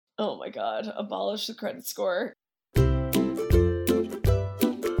Oh my god, abolish the credit score. I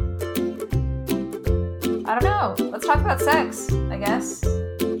don't know. Let's talk about sex, I guess.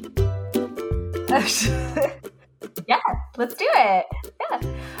 Yeah, let's do it.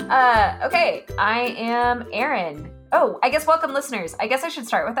 Yeah. Okay, I am Erin. Oh, I guess welcome listeners. I guess I should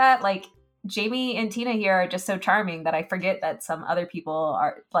start with that. Like, Jamie and Tina here are just so charming that I forget that some other people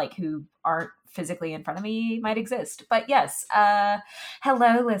are like who aren't physically in front of me might exist. But yes,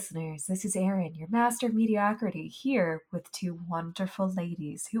 hello listeners. This is Erin, your master of mediocrity, here with two wonderful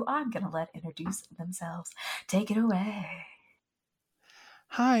ladies who I'm gonna let introduce themselves. Take it away.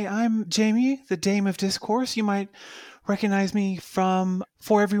 Hi, I'm Jamie, the Dame of Discourse. You might recognize me from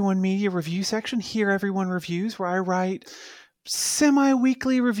For Everyone Media review section, Hear Everyone Reviews, where I write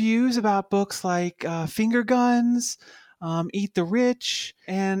semi-weekly reviews about books like Finger Guns, Eat the Rich,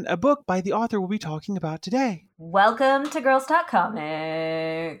 and a book by the author we'll be talking about today. Welcome to Girls Talk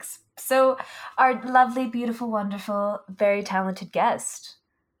Comics. So, our lovely, beautiful, wonderful, very talented guest.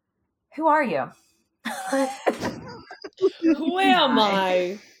 Who are you? Who am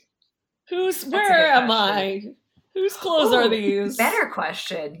I? Where am I? Whose clothes are these? Better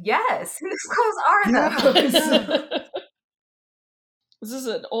question. Yes. Whose clothes are those? This is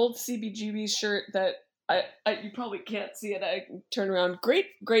an old CBGB shirt that you probably can't see it. I can turn around. Great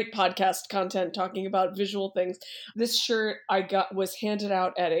podcast content talking about visual things. This shirt was handed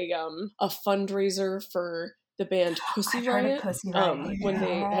out at a fundraiser for the band Pussy Riot, when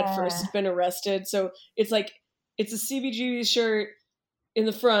they had first been arrested. So it's a CBGB shirt in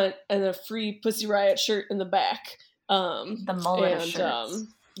the front and a free Pussy Riot shirt in the back. The mullet of shirts.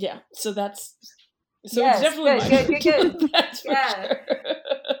 Yeah, so that's... So yes, it's definitely good. That's for sure.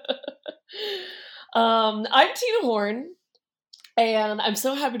 I'm Tina Horn, and I'm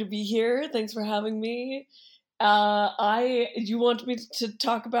so happy to be here. Thanks for having me. You want me to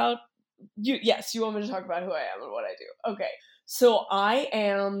talk about you? Yes, you want me to talk about who I am and what I do. Okay, so I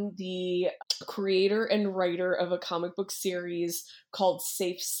am the creator and writer of a comic book series called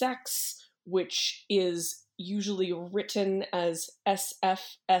Safe Sex, which is usually written as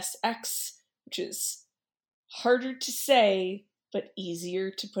SFSX, which is harder to say, but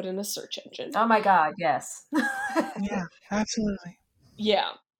easier to put in a search engine. Oh my god, yes. Yeah, absolutely.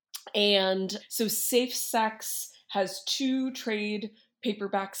 Yeah. And so Safe Sex has 2 trade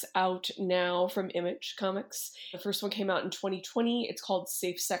paperbacks out now from Image Comics. The first one came out in 2020. It's called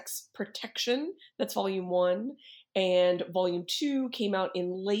Safe Sex Protection. That's volume 1. And volume 2 came out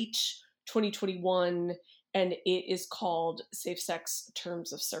in late 2021, and it is called Safe Sex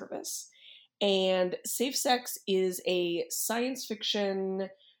Terms of Service. And Safe Sex is a science fiction,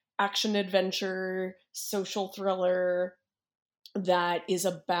 action-adventure, social thriller that is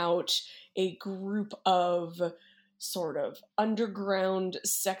about a group of sort of underground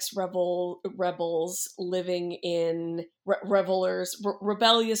sex rebels living in rebellious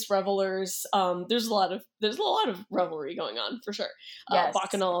revelers. There's a lot of revelry going on for sure. Yes.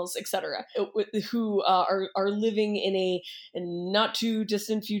 Bacchanals, etc. Who are living in a not too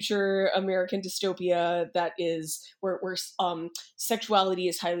distant future American dystopia that is where sexuality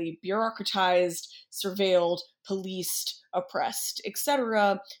is highly bureaucratized, surveilled, policed, oppressed,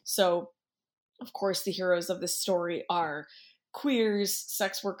 etc. So, of course, the heroes of this story are queers,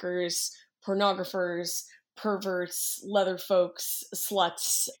 sex workers, pornographers, perverts, leather folks,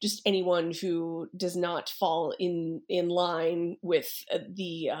 sluts, just anyone who does not fall in line with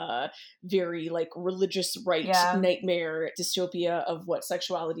the very religious right nightmare dystopia of what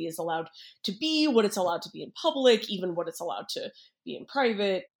sexuality is allowed to be, what it's allowed to be in public, even what it's allowed to be in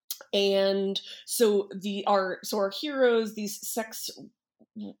private. And so our heroes, these sex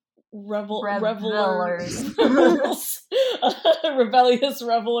revelers rebellious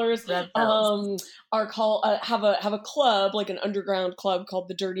revelers are called have a club, like an underground club called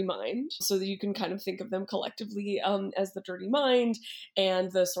the Dirty Mind, so that you can kind of think of them collectively as the Dirty Mind.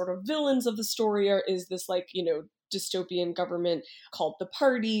 And the sort of villains of the story is this dystopian government called the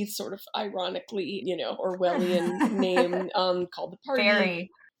Party, sort of ironically, Orwellian name, called the Party.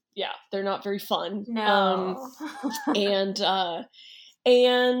 Very. Yeah, they're not very fun. No.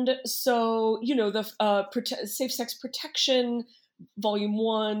 And so, the Safe Sex Protection Volume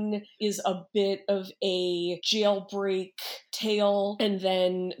 1 is a bit of a jailbreak tale. And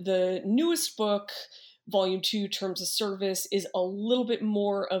then the newest book, Volume 2, Terms of Service, is a little bit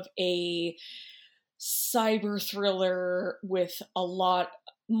more of a cyber thriller with a lot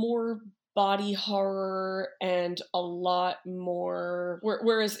more body horror and a lot more...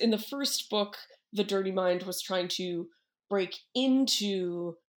 Whereas in the first book, The Dirty Mind was trying to break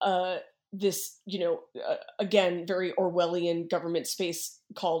into a this, again, very Orwellian government space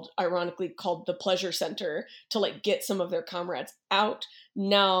ironically called the Pleasure Center to like get some of their comrades out.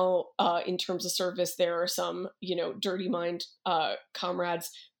 Now, in terms of service, there are some, Dirty Mind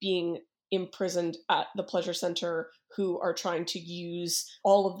comrades being imprisoned at the Pleasure Center who are trying to use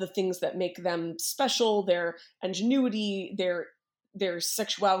all of the things that make them special, their ingenuity, their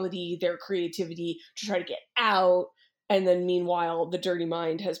sexuality, their creativity, to try to get out. And then meanwhile, the Dirty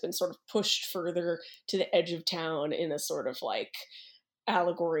Mind has been sort of pushed further to the edge of town in a sort of like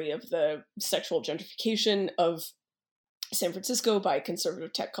allegory of the sexual gentrification of San Francisco by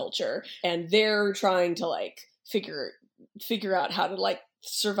conservative tech culture. And they're trying to like figure out how to like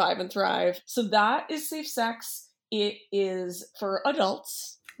survive and thrive. So that is Safe Sex. It is for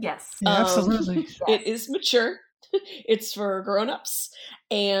adults. Yes. Yeah, absolutely. It is mature. It's for grown-ups.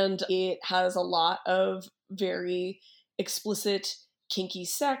 And it has a lot of very explicit kinky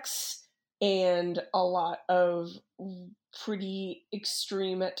sex and a lot of pretty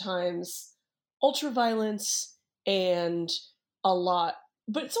extreme at times ultraviolence and a lot,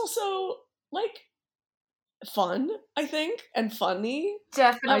 but it's also like fun, I think, and funny.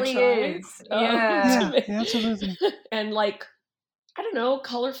 Definitely is. Yeah. Yeah, absolutely. And like, I don't know,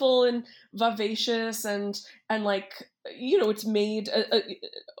 colorful and vivacious and like, it's made. And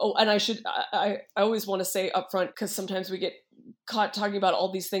I always want to say up front, because sometimes we get caught talking about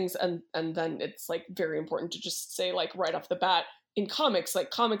all these things, and then it's like very important to just say like right off the bat, in comics, like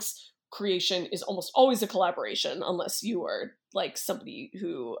comics creation is almost always a collaboration, unless you are like somebody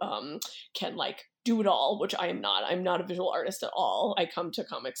who can like do it all, which I am not. I'm not a visual artist at all. I come to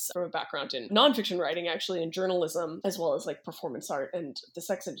comics from a background in nonfiction writing, actually, and journalism, as well as like performance art and the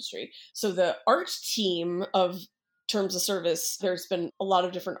sex industry. So the art team of Terms of Service, there's been a lot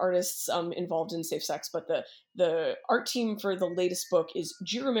of different artists involved in Safe Sex, but the art team for the latest book is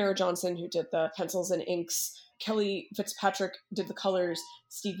Jira Mara Johnson, who did the pencils and inks. Kelly Fitzpatrick did the colors.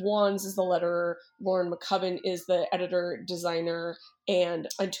 Steve Wands is the letterer. Lauren McCubbin is the editor, designer, and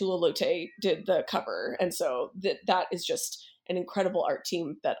Antula Lotte did the cover. And so that is just an incredible art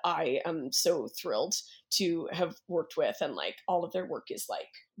team that I am so thrilled to have worked with. And like all of their work is like,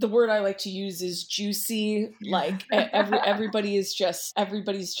 the word I like to use is juicy. Like everybody's just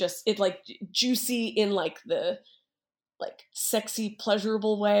it like juicy in like the like sexy,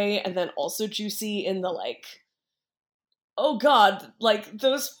 pleasurable way, and then also juicy in the like, oh god, like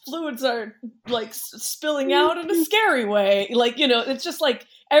those fluids are like spilling out in a scary way. Like, it's just like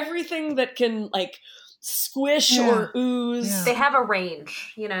everything that can like squish or ooze. Yeah. They have a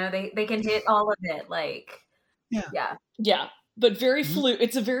range, they can hit all of it. Like, yeah. But very fluid.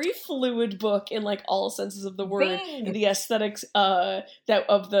 It's a very fluid book in like all senses of the word. And the aesthetics that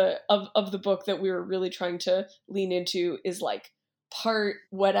of the book that we were really trying to lean into is like part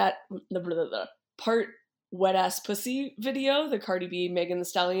Wet Ass Pussy video, the Cardi B Megan Thee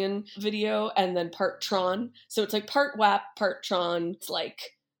Stallion video, and then part Tron. So it's like part WAP, part Tron. It's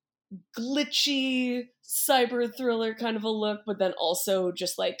like glitchy cyber thriller kind of a look, but then also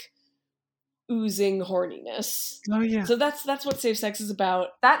just like oozing horniness. Oh yeah. So that's what Safe Sex is about.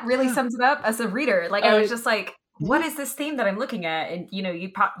 That really sums it up as a reader. Like I was just like, what is this theme that I'm looking at? And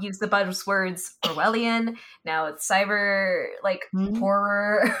you use the buzzwords Orwellian. Now it's cyber, like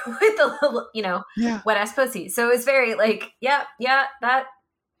horror with the wet ass pussy. So it's very like, that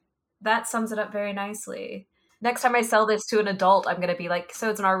sums it up very nicely. Next time I sell this to an adult, I'm gonna be like,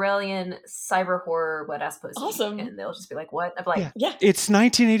 so it's an Orwellian cyber horror wet ass pussy. Awesome. And they'll just be like, what? I'm like, yeah. It's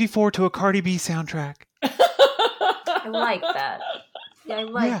 1984 to a Cardi B soundtrack. I like that. Yeah, I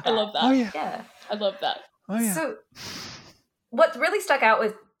like that. I love that. Oh yeah. Yeah. I love that. Oh yeah. So what really stuck out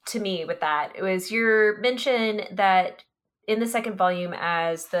to me with that was your mention that in the second volume,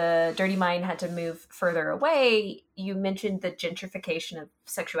 as the Dirty Mind had to move further away, you mentioned the gentrification of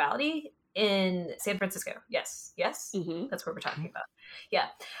sexuality in San Francisco. Yes. Mm-hmm. That's what we're talking about. Yeah.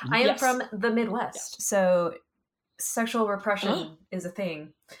 I am from the Midwest, so sexual repression is a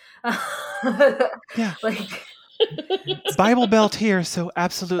thing. Yeah. Like Bible Belt here, so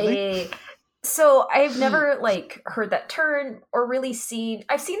absolutely. So I've never like heard that term or really seen.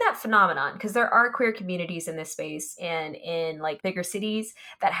 I've seen that phenomenon because there are queer communities in this space and in like bigger cities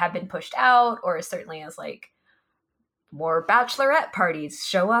that have been pushed out, or certainly as like more bachelorette parties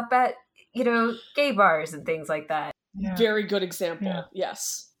show up at gay bars and things like that. Yeah. Very good example. Yeah.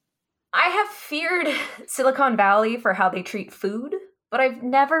 Yes. I have feared Silicon Valley for how they treat food, but I've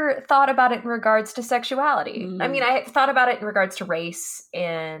never thought about it in regards to sexuality. I mean, I thought about it in regards to race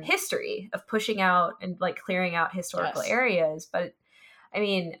and history of pushing out and like clearing out historical areas. But I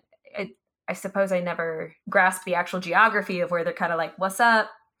mean, I suppose I never grasped the actual geography of where they're kind of like, what's up?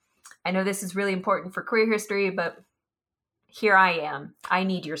 I know this is really important for queer history, but here I am. I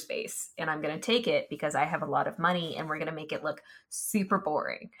need your space, and I'm going to take it because I have a lot of money, and we're going to make it look super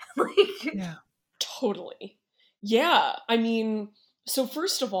boring. Like, Yeah. Totally. Yeah. I mean, so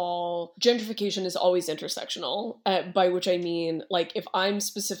first of all, gentrification is always intersectional, by which I mean, like, if I'm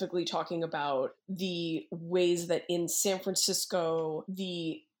specifically talking about the ways that in San Francisco,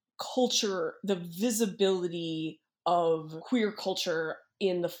 the culture, the visibility of queer culture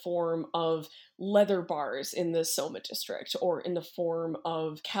in the form of leather bars in the Soma district, or in the form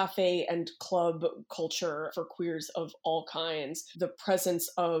of cafe and club culture for queers of all kinds, the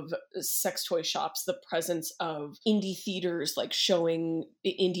presence of sex toy shops, the presence of indie theaters like showing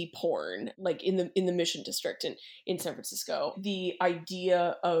indie porn, like in the Mission District in San Francisco, the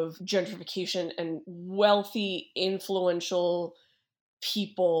idea of gentrification and wealthy, influential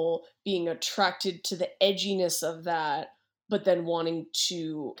people being attracted to the edginess of that, but then wanting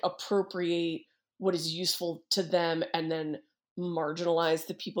to appropriate what is useful to them and then marginalize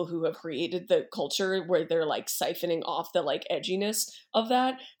the people who have created the culture, where they're like siphoning off the like edginess of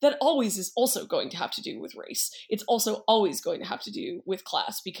that always is also going to have to do with race. It's also always going to have to do with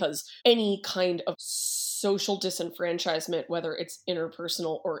class, because any kind of social disenfranchisement, whether it's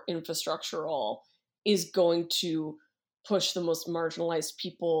interpersonal or infrastructural, is going to push the most marginalized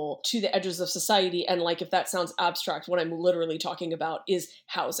people to the edges of society. And like, if that sounds abstract, what I'm literally talking about is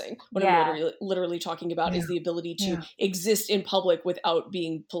housing. What I'm literally talking about is the ability to exist in public without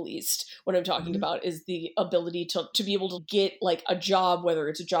being policed. What I'm talking about is the ability to be able to get like a job, whether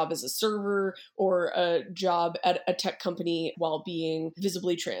it's a job as a server or a job at a tech company while being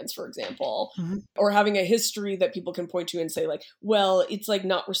visibly trans, for example, or having a history that people can point to and say like, well, it's like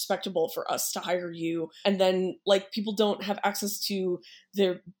not respectable for us to hire you. And then like people don't have access to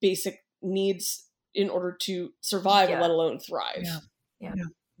their basic needs in order to survive, let alone thrive.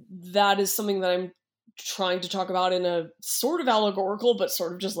 That is something that I'm trying to talk about in a sort of allegorical but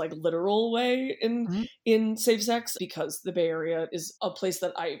sort of just like literal way in Safe Sex, because the Bay Area is a place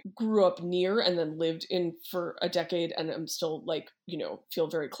that I grew up near and then lived in for a decade, and I'm still like, you know, feel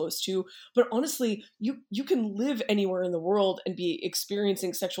very close to. But honestly, you can live anywhere in the world and be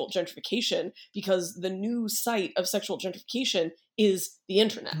experiencing sexual gentrification, because the new site of sexual gentrification is the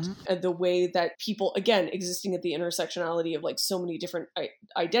internet, and the way that people, again, existing at the intersectionality of like so many different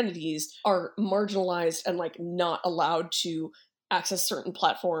identities, are marginalized and like not allowed to access certain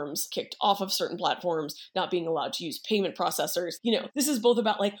platforms, kicked off of certain platforms, not being allowed to use payment processors. You know, this is both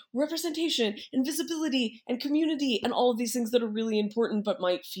about like representation and visibility and community and all of these things that are really important, but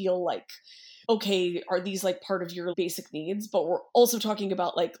might feel like, okay, are these like part of your basic needs? But we're also talking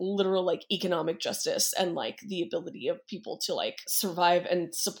about like literal like economic justice and like the ability of people to like survive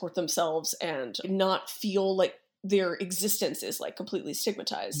and support themselves and not feel like their existence is like completely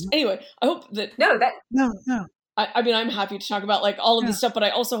stigmatized. Anyway, I hope that No. I mean, I'm happy to talk about like all of this stuff, but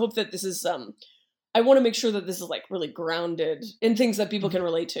I also hope that this is I want to make sure that this is like really grounded in things that people can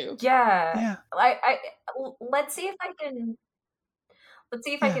relate to. I let's see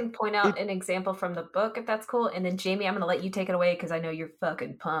if I can point out an example from the book, if that's cool. And then Jamie, I'm going to let you take it away because I know you're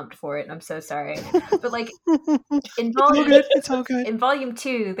fucking pumped for it. And I'm so sorry. But like in volume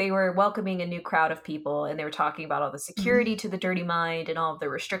 2, they were welcoming a new crowd of people, and they were talking about all the security to the Dirty Mind and all of the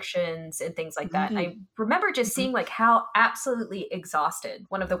restrictions and things like that. And I remember just seeing like how absolutely exhausted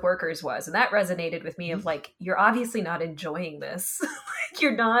one of the workers was. And that resonated with me of like, you're obviously not enjoying this. Like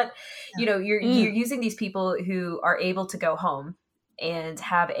you're not, you know, you're using these people who are able to go home and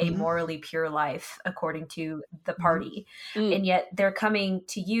have a morally pure life according to the party. And yet they're coming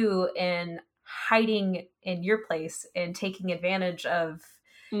to you and hiding in your place and taking advantage of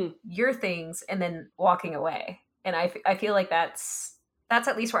your things and then walking away. And I feel like that's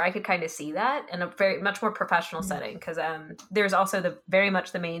at least where I could kind of see that in a very much more professional setting. Because there's also very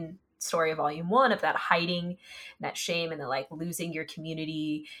much the main story of volume 1 of that hiding and that shame and the like losing your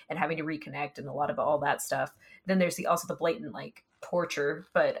community and having to reconnect and a lot of all that stuff. Then there's also the blatant like torture,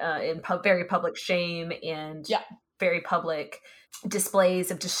 but in very public shame and very public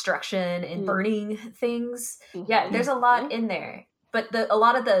displays of destruction and burning things. There's a lot in there, but a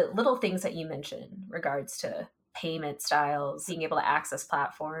lot of the little things that you mentioned regards to payment styles, being able to access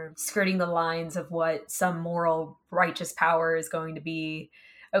platforms, skirting the lines of what some moral righteous power is going to be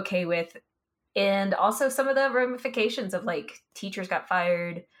okay with, and also some of the ramifications of like teachers got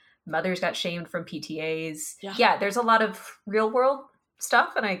fired, mothers got shamed from PTAs. There's a lot of real world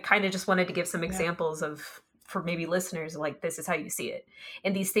stuff, and I kind of just wanted to give some examples of, for maybe listeners, like this is how you see it.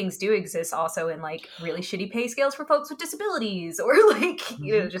 And these things do exist also in like really shitty pay scales for folks with disabilities, or like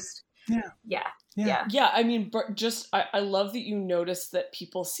you know, just Yeah, I mean, I love that you notice that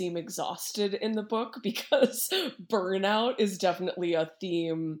people seem exhausted in the book, because burnout is definitely a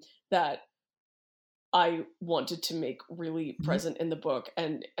theme that I wanted to make really present in the book,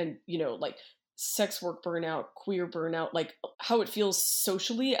 and like sex work burnout, queer burnout, like how it feels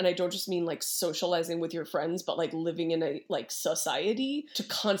socially, and I don't just mean like socializing with your friends, but like living in a like society, to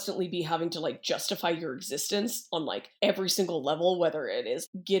constantly be having to like justify your existence on like every single level, whether it is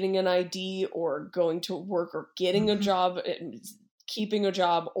getting an ID or going to work or getting a job, keeping a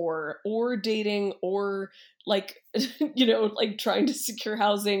job, or dating, or like like trying to secure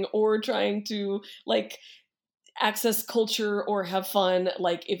housing, or trying to like access culture or have fun.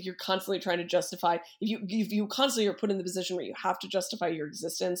 Like if you're constantly trying to justify, if you constantly are put in the position where you have to justify your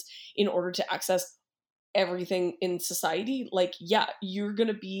existence in order to access everything in society, like yeah, you're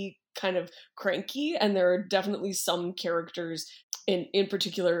gonna be kind of cranky. And there are definitely some characters, in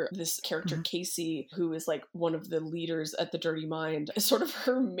particular this character Casey, who is like one of the leaders at the Dirty Mind, sort of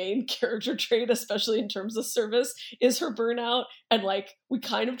her main character trait, especially in terms of service, is her burnout. And like we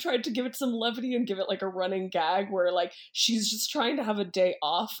kind of tried to give it some levity and give it like a running gag where like she's just trying to have a day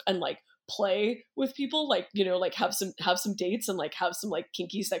off and like play with people, like like have some dates and like have some like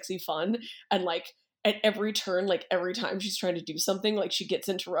kinky sexy fun. And like at every turn, like every time she's trying to do something, like she gets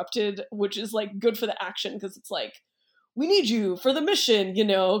interrupted, which is like good for the action, because it's like, we need you for the mission,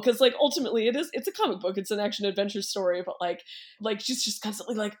 because like ultimately it's a comic book, it's an action adventure story, but like she's just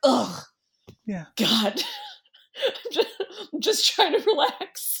constantly like, ugh, yeah, God, I'm just trying to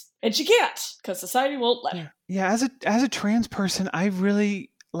relax, and she can't because society won't let her. Yeah, as a trans person, I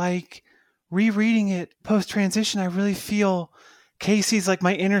really like rereading it post transition. I really feel Casey's like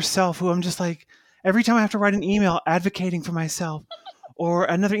my inner self, who I'm just like, every time I have to write an email advocating for myself, or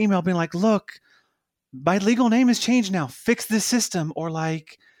another email being like, look, my legal name has changed now, fix this system. Or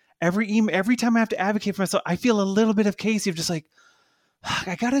like every time I have to advocate for myself, I feel a little bit of Casey of just like,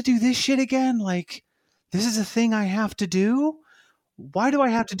 I gotta do this shit again. Like, this is a thing I have to do. Why do I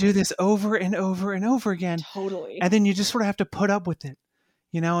have to do this over and over and over again? Totally. And then you just sort of have to put up with it,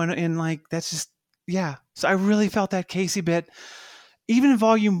 and like, that's just, yeah. So I really felt that Casey bit, even in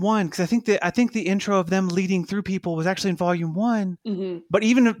volume 1, because I think the intro of them leading through people was actually in volume 1. But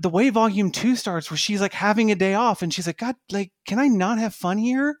even the way volume 2 starts, where she's like having a day off and she's like, God, like, can I not have fun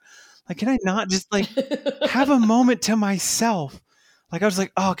here? Like, can I not just like have a moment to myself? Like, I was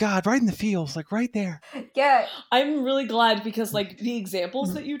like, oh God, right in the feels, like right there. Yeah. I'm really glad, because like the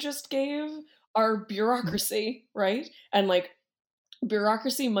examples that you just gave are bureaucracy, right? And like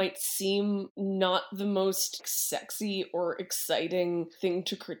bureaucracy might seem not the most sexy or exciting thing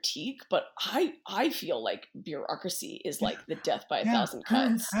to critique, but I feel like bureaucracy is like the death by a thousand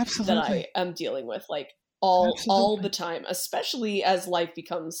cuts that I am dealing with like all the time, especially as life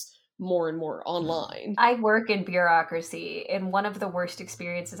becomes more and more online. I work in bureaucracy, and one of the worst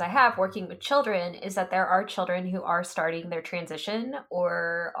experiences I have working with children is that there are children who are starting their transition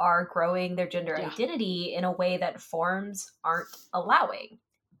or are growing their gender identity in a way that forms aren't allowing.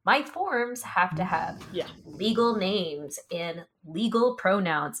 My forms have to have legal names and legal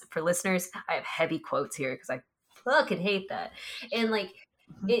pronouns. For listeners, I have heavy quotes here because I fucking hate that. And like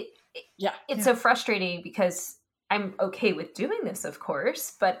it's so frustrating, because I'm okay with doing this, of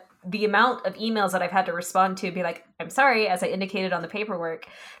course, but the amount of emails that I've had to respond to be like, I'm sorry, as I indicated on the paperwork,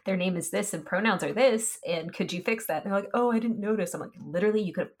 their name is this and pronouns are this, and could you fix that? And they're like, oh, I didn't notice. I'm like, literally,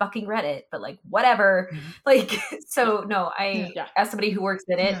 you could have fucking read it, but like, whatever. Like, so no, as somebody who works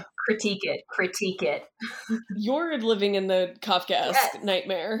in it, critique it. You're living in the Kafkaesque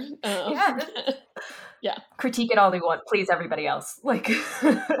nightmare. Yeah. Critique it all you want, please, everybody else. Like,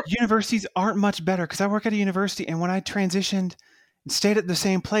 universities aren't much better, because I work at a university, and when I transitioned and stayed at the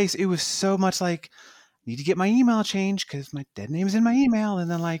same place, it was so much like, I need to get my email changed because my dead name is in my email. And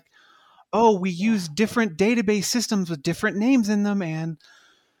then like, oh, we use different database systems with different names in them, and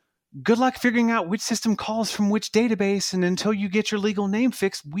good luck figuring out which system calls from which database. And until you get your legal name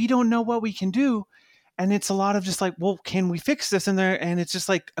fixed, we don't know what we can do. And it's a lot of just like, well, can we fix this in there? And it's just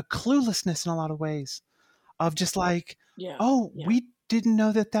like a cluelessness in a lot of ways of just like, we didn't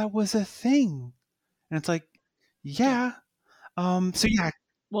know that was a thing. And it's like, so yeah.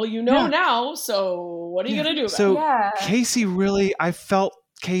 Well, now, so what are you going to do about it? So Casey really, I felt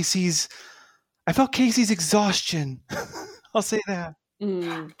Casey's exhaustion. I'll say that.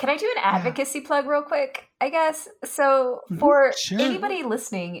 Can I do an advocacy plug real quick, I guess? So for anybody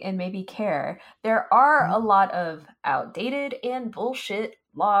listening and maybe care, there are a lot of outdated and bullshit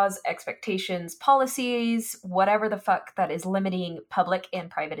laws, expectations, policies, whatever the fuck that is limiting public and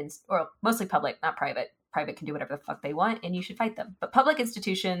private, or mostly public, not private, private can do whatever the fuck they want, and you should fight them. But public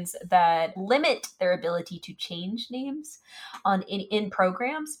institutions that limit their ability to change names in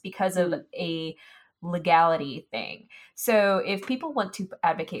programs because of a legality thing. So if people want to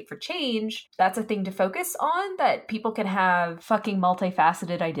advocate for change, that's a thing to focus on, that people can have fucking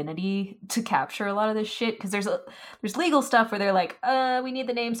multifaceted identity to capture a lot of this shit. Because there's legal stuff where they're like, we need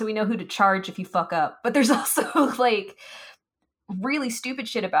the name so we know who to charge if you fuck up. But there's also like really stupid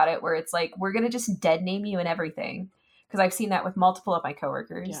shit about it where it's like, we're gonna just dead name you and everything. Because I've seen that with multiple of my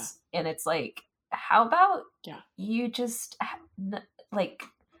coworkers. And it's like, how about you just like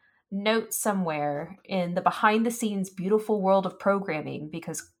note somewhere in the behind the scenes beautiful world of programming,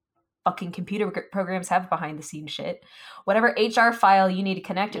 because fucking computer programs have behind the scenes shit, whatever HR file you need to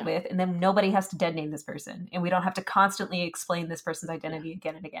connect it with, and then nobody has to dead name this person, and we don't have to constantly explain this person's identity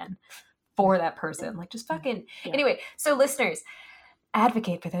again and again for that person. Like, just fucking anyway. So listeners,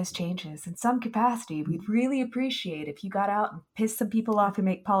 advocate for those changes in some capacity. We'd really appreciate if you got out and pissed some people off who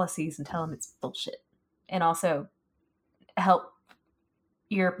make policies and tell them it's bullshit, and also help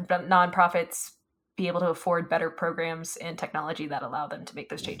your nonprofits be able to afford better programs and technology that allow them to make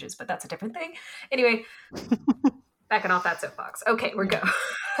those changes. But that's a different thing. Anyway, backing off that soapbox. Okay, we're go.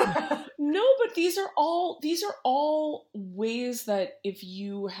 No, but these are all ways that if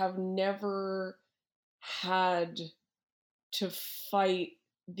you have never had to fight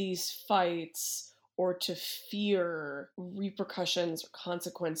these fights or to fear repercussions or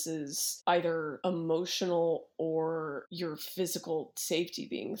consequences, either emotional or your physical safety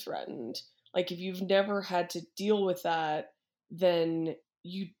being threatened. Like, if you've never had to deal with that, then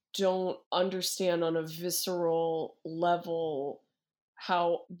you don't understand on a visceral level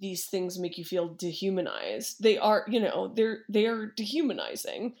how these things make you feel dehumanized. They are, they are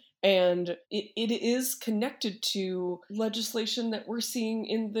dehumanizing. And it is connected to legislation that we're seeing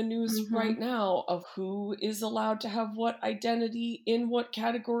in the news right now of who is allowed to have what identity in what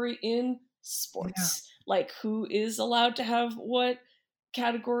category in sports. Like, who is allowed to have what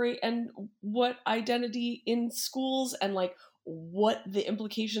category and what identity in schools, and like what the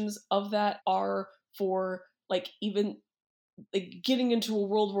implications of that are for like even like getting into a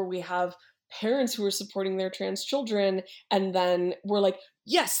world where we have parents who are supporting their trans children, and then we're like,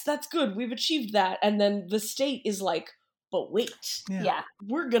 yes, that's good, we've achieved that, and then the state is like, but wait,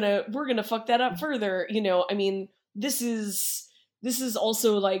 we're gonna fuck that up further. I mean, this is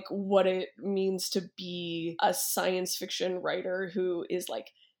also like what it means to be a science fiction writer who is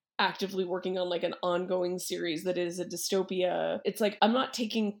like actively working on like an ongoing series that is a dystopia. It's like, I'm not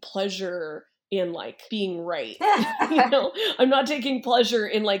taking pleasure in like being right. I'm not taking pleasure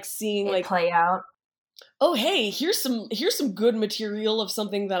in like seeing it like play out. Oh, hey, here's some good material of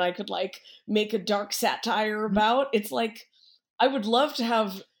something that I could like make a dark satire about. It's like, I would love to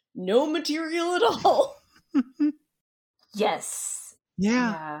have no material at all. Yes.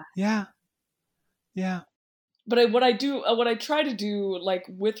 Yeah. But what I try to do like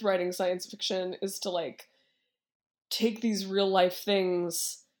with writing science fiction is to like take these real life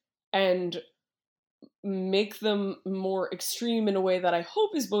things and make them more extreme in a way that I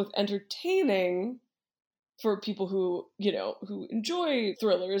hope is both entertaining for people who, who enjoy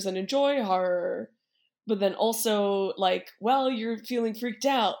thrillers and enjoy horror, but then also like, well, you're feeling freaked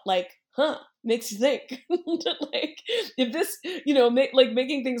out, like, makes you think. Like, if this,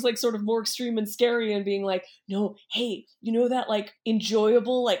 making things like sort of more extreme and scary and being like, no, hey, that like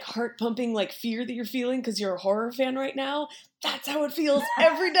enjoyable, like heart pumping, like fear that you're feeling because you're a horror fan right now, that's how it feels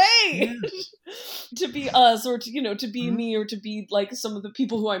every day. To be us, or to be me, or to be like some of the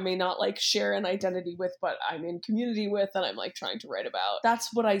people who I may not like share an identity with, but I'm in community with and I'm like trying to write about. That's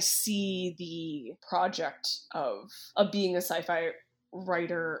what I see the project of being a sci-fi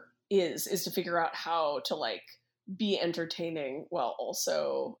writer is to figure out how to like be entertaining while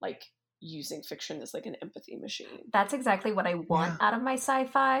also like using fiction as like an empathy machine. That's exactly what I want out of my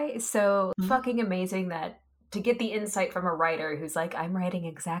sci-fi. So fucking amazing that to get the insight from a writer who's like, I'm writing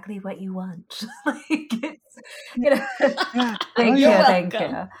exactly what you want. Like, it's, thank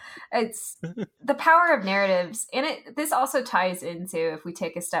you. It's the power of narratives. And this also ties into, if we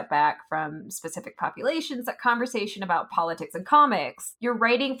take a step back from specific populations, that conversation about politics and comics. You're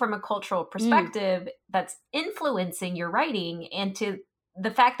writing from a cultural perspective that's influencing your writing, and to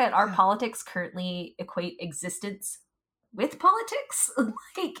the fact that our politics currently equate existence with politics.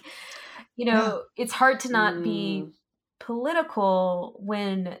 Like, it's hard to not be political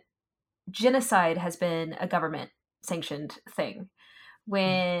when genocide has been a government sanctioned thing,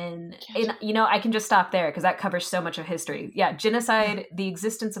 when, and, you know, I can just stop there because that covers so much of history. Yeah, genocide, the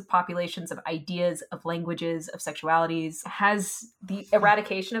existence of populations, of ideas, of languages, of sexualities, has the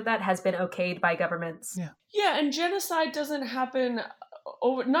eradication of that has been okayed by governments. Yeah, and genocide doesn't happen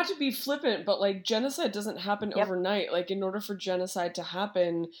over, not to be flippant, but like genocide doesn't happen overnight. Like in order for genocide to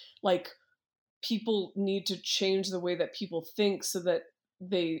happen, like people need to change the way that people think so that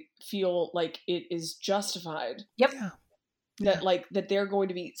they feel like it is justified. That like that they're going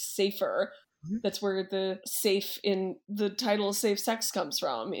to be safer. That's where the safe in the title Safe Sex comes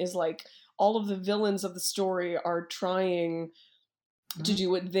from, is like all of the villains of the story are trying to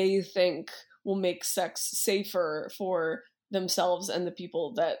do what they think will make sex safer for themselves and the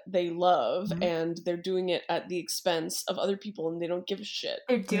people that they love, and they're doing it at the expense of other people, and they don't give a shit.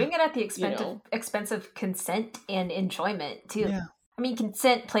 They're doing it at the expense of consent and enjoyment too. I mean,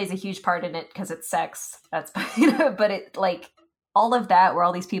 consent plays a huge part in it because it's sex. That's, you know, but it, like, all of that where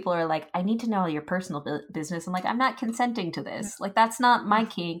all these people are like, I need to know all your personal business. I'm like, I'm not consenting to this. Like, that's not my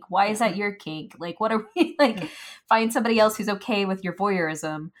kink. Why is that your kink? Like, what are we, like, find somebody else who's okay with your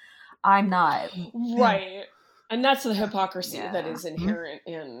voyeurism. I'm not. Right. And that's the hypocrisy that is inherent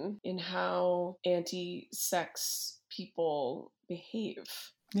in how anti-sex people behave.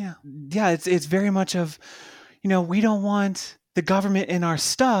 Yeah. It's very much of, you know, we don't want the government in our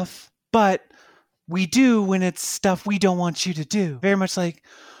stuff, but we do when it's stuff we don't want you to do. Very much like,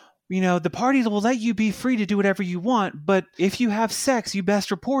 you know, the party will let you be free to do whatever you want, but if you have sex, you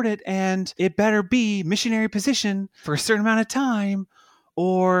best report it, and it better be missionary position for a certain amount of time,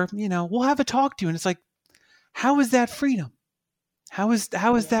 or, you know, we'll have a talk to you. And it's like, how is that freedom? How is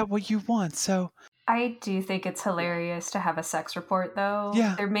that what you want? So I do think it's hilarious to have a sex report, though.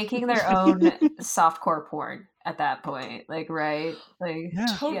 Yeah. They're making their own softcore porn at that point. Like, right? Like,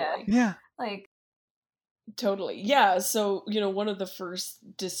 Totally. Yeah. Like, totally. Yeah. So, you know, one of the first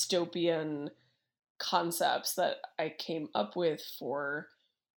dystopian concepts that I came up with for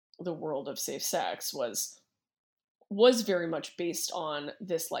the world of safe sex was very much based on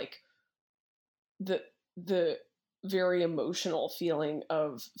this, like, the very emotional feeling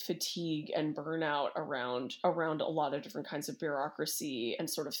of fatigue and burnout around a lot of different kinds of bureaucracy, and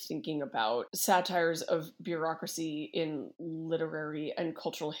sort of thinking about satires of bureaucracy in literary and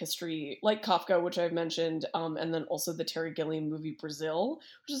cultural history, like Kafka, which I've mentioned, and then also the Terry Gilliam movie Brazil,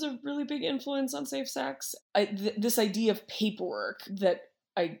 which is a really big influence on safe sex. This idea of paperwork that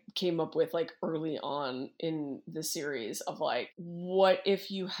I came up with, like, early on in the series, of like, what if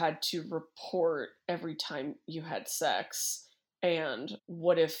you had to report every time you had sex, and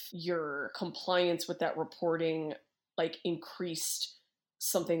what if your compliance with that reporting, like, increased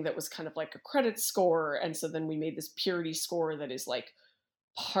something that was kind of like a credit score, and so then we made this purity score that is like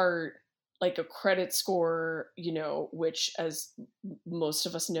part like a credit score, you know, which, as most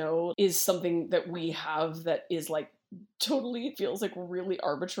of us know, is something that we have that is like totally feels like really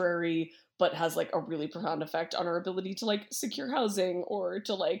arbitrary, but has like a really profound effect on our ability to like secure housing, or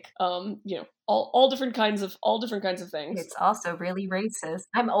to like you know, all different kinds of things. it's also really racist.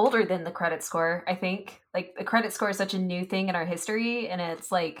 I'm older than the credit score, I think. Like, the credit score is such a new thing in our history, and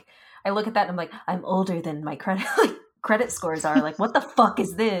it's like, I look at that and I'm like, I'm older than my credit like credit scores are. Like, what the fuck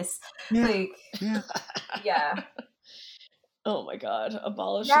is this? Like, yeah. Oh my god,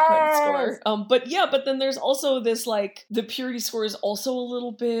 abolish the credit score. But then there's also this, like, the purity score is also a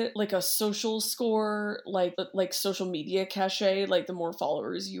little bit like a social score, like social media cachet. Like, the more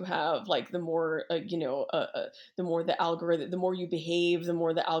followers you have, like, the more the more the algorithm, the more you behave, the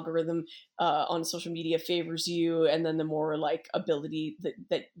more the algorithm on social media favors you, and then the more like ability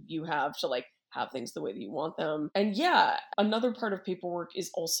that you have to like have things the way that you want them. And yeah, another part of paperwork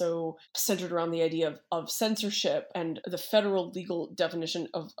is also centered around the idea of censorship, and the federal legal definition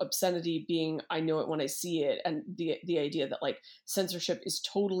of obscenity being I know it when I see it, and the idea that like censorship is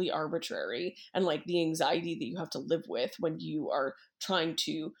totally arbitrary, and like the anxiety that you have to live with when you are trying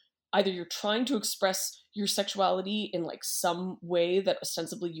to either you're trying to express your sexuality in like some way that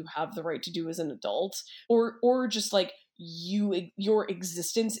ostensibly you have the right to do as an adult, or just like your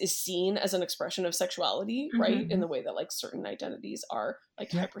existence is seen as an expression of sexuality, right? In the way that like certain identities are like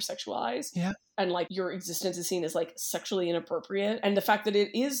hypersexualized, and like your existence is seen as like sexually inappropriate. And the fact that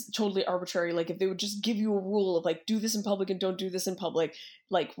it is totally arbitrary, like if they would just give you a rule of like do this in public and don't do this in public,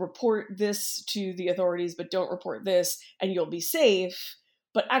 like report this to the authorities but don't report this and you'll be safe.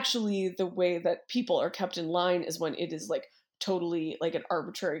 But actually the way that people are kept in line is when it is like totally like an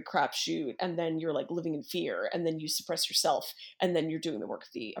arbitrary crapshoot, and then you're like living in fear, and then you suppress yourself, and then you're doing the work of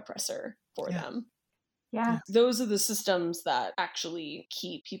the oppressor for them. Yeah. Those are the systems that actually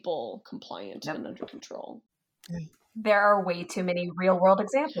keep people compliant and under control. There are way too many real world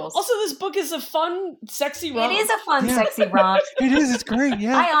examples. Also, this book is a fun, sexy romp. It is a fun, sexy romp. It is. It's great.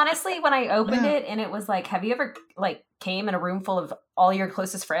 Yeah. I honestly, when I opened it and it was like, have you ever like came in a room full of all your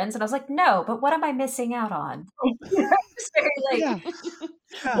closest friends? And I was like, no, but what am I missing out on? Just very, like,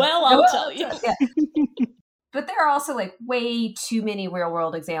 well, I'll tell you. Yeah. But there are also like way too many real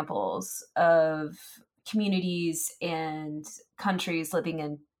world examples of communities and countries living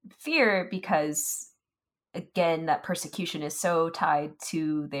in fear because, again, that persecution is so tied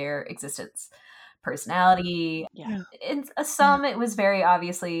to their existence, personality. Yeah. In some, it was very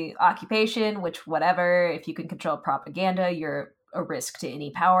obviously occupation, which whatever, if you can control propaganda, you're a risk to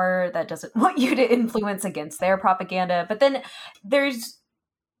any power that doesn't want you to influence against their propaganda. But then there's,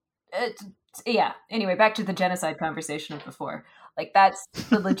 anyway, back to the genocide conversation of before. Like, that's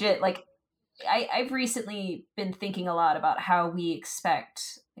the legit, like, I've recently been thinking a lot about how we expect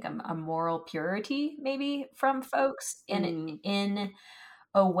like a moral purity maybe from folks and in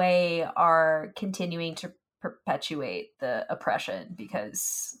a way are continuing to perpetuate the oppression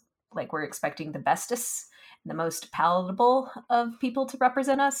because like we're expecting the bestest and the most palatable of people to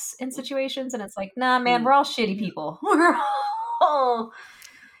represent us in situations. And it's like, nah, man, we're all shitty people. We're all...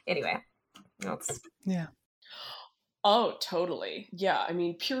 Anyway, that's... Yeah. Oh, totally. Yeah, I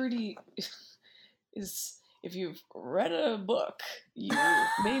mean, purity... is, if you've read a book, you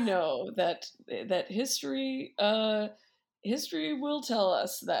may know that history will tell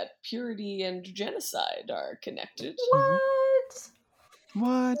us that purity and genocide are connected.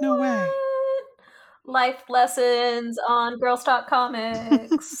 What? No way. Life lessons on Girls Talk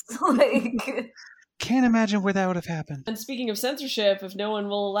Comics. Like, can't imagine where that would have happened. And speaking of censorship, if no one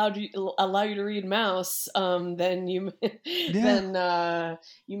will allow you to read Mouse, then you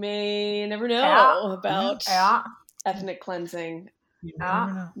may never know about ethnic cleansing. You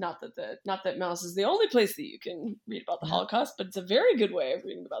never know. Not that Mouse is the only place that you can read about the Holocaust, but it's a very good way of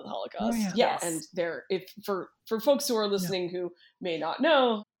reading about the Holocaust. Oh, yeah. Yes. And for folks who are listening who may not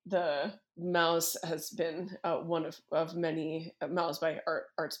know, the Mouse has been one of many Mouse by Art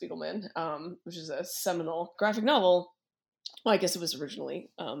Spiegelman, which is a seminal graphic novel. Well, I guess it was originally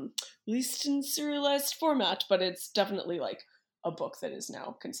released in serialized format, but it's definitely like a book that is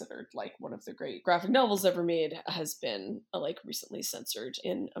now considered like one of the great graphic novels ever made, has been like recently censored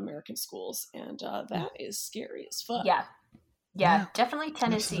in American schools, and that is scary as fuck. Yeah, definitely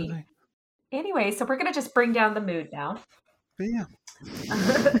Tennessee. Absolutely. Anyway, so we're gonna just bring down the mood now. But yeah.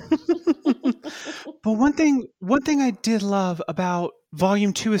 But one thing I did love about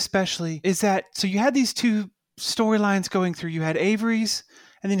Volume 2 especially is that, so you had these two storylines going through. You had Avery's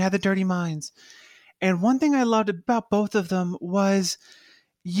and then you had the Dirty Minds. And one thing I loved about both of them was,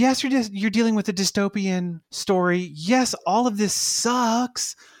 yes, you're dealing with a dystopian story. Yes, all of this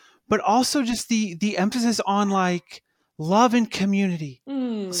sucks, but also just the emphasis on like love and community.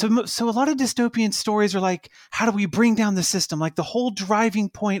 So a lot of dystopian stories are like, how do we bring down the system? Like the whole driving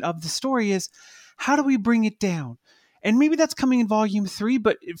point of the story is, how do we bring it down? And maybe that's coming in Volume 3,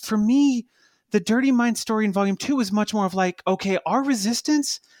 but for me, the Dirty Mind story in Volume 2 is much more of like, okay, our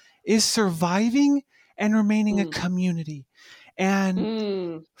resistance is surviving and remaining a community.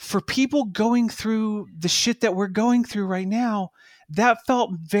 And for people going through the shit that we're going through right now, that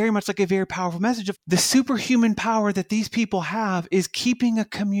felt very much like a very powerful message of the superhuman power that these people have is keeping a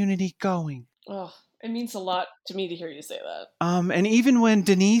community going. Oh, it means a lot to me to hear you say that. And even when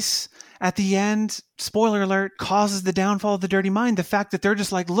Denise, at the end, spoiler alert, causes the downfall of the Dirty Mind, the fact that they're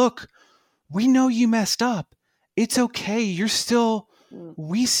just like, look, we know you messed up. It's okay. You're still,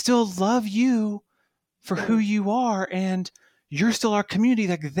 we still love you for who you are, and you're still our community.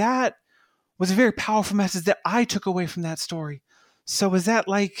 Like, that was a very powerful message that I took away from that story. So was that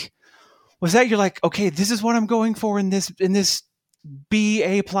you're like, okay, this is what I'm going for in this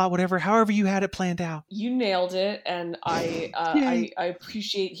B-A plot, whatever, however you had it planned out? You nailed it, and I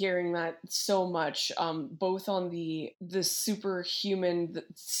appreciate hearing that so much, both on the superhuman, the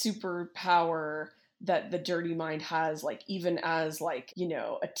superpower that the Dirty Mind has, like, even as, like, you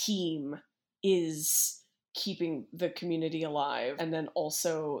know, a team is keeping the community alive, and then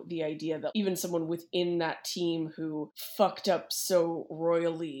also the idea that even someone within that team who fucked up so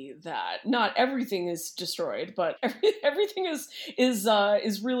royally that not everything is destroyed, but everything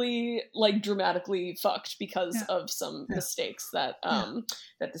is really like dramatically fucked because of some mistakes that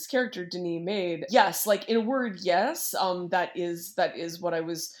that this character Denis made. Yes, like in a word, yes. That is what I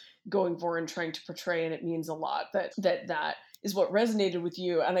was going for and trying to portray, and it means a lot that is what resonated with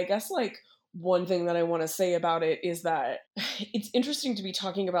you. And I guess like one thing that I want to say about it is that it's interesting to be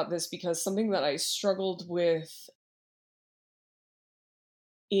talking about this, because something that I struggled with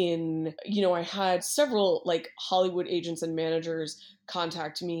I had several like Hollywood agents and managers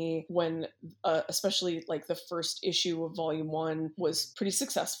contact me when especially like the first issue of volume 1 was pretty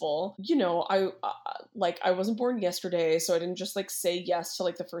successful. I wasn't born yesterday, so I didn't just like say yes to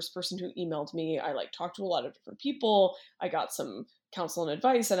like the first person who emailed me. I like talked to a lot of different people. I got some counsel and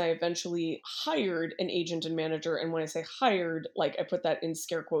advice, and I eventually hired an agent and manager. And when I say hired, like I put that in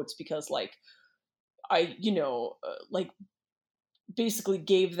scare quotes because like I like basically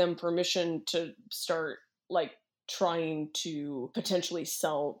gave them permission to start like trying to potentially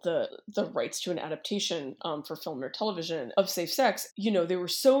sell the rights to an adaptation for film or television of Safe Sex. They were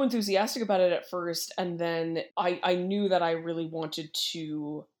so enthusiastic about it at first, and then I knew that I really wanted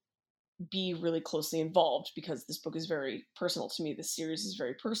to be really closely involved because this book is very personal to me. This series is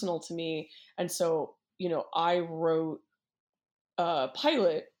very personal to me. And so, I wrote a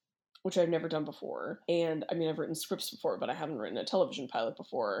pilot, which I've never done before. And I mean, I've written scripts before, but I haven't written a television pilot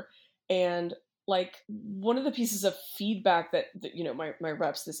before. And like one of the pieces of feedback that my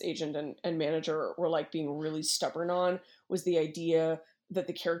reps, this agent and manager, were like being really stubborn on was the idea that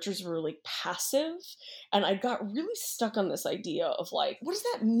the characters were really passive. And I got really stuck on this idea of like, what does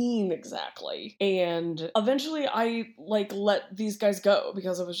that mean exactly? And eventually I like let these guys go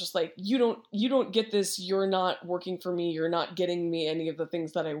because I was just like, you don't get this. You're not working for me. You're not getting me any of the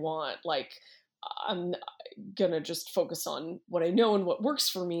things that I want. Like, I'm gonna just focus on what I know and what works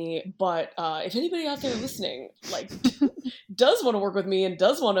for me. But if anybody out there listening like does want to work with me and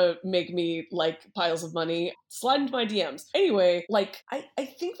does want to make me like piles of money, slide into my DMs. Anyway, like I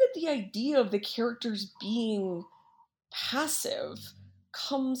think that the idea of the characters being passive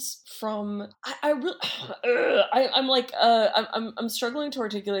comes from I'm struggling to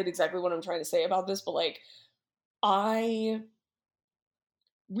articulate exactly what I'm trying to say about this, but like I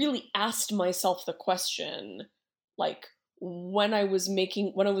really asked myself the question, like when I was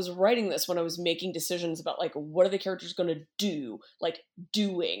writing this, when I was making decisions about like what are the characters going to do, like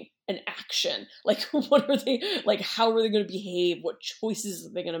doing an action, like what are they, like how are they going to behave, what choices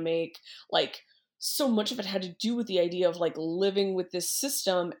are they going to make, like so much of it had to do with the idea of like living with this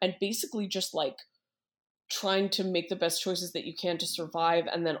system and basically just like trying to make the best choices that you can to survive,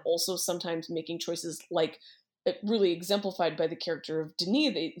 and then also sometimes making choices like really exemplified by the character of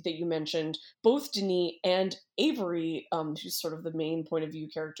Denis that you mentioned. Both Denis and Avery, who's sort of the main point of view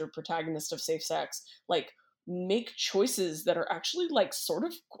character protagonist of Safe Sex, like make choices that are actually like sort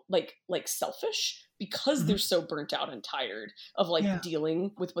of like selfish because they're so burnt out and tired of like dealing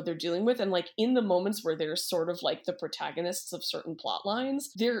with what they're dealing with. And like in the moments where they're sort of like the protagonists of certain plot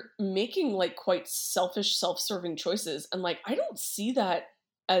lines, they're making like quite selfish, self-serving choices. And like I don't see that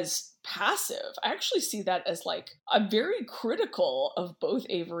as passive. I actually see that as like I'm very critical of both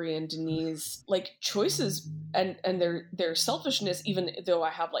Avery and Denis like choices and their selfishness, even though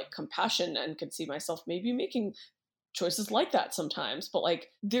I have like compassion and could see myself maybe making choices like that sometimes, but like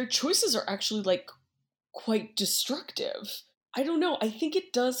their choices are actually like quite destructive. I don't know. I think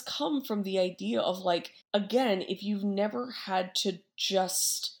it does come from the idea of like, again, if you've never had to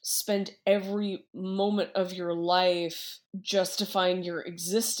just spend every moment of your life justifying your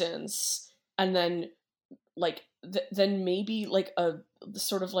existence, and then like, then maybe like a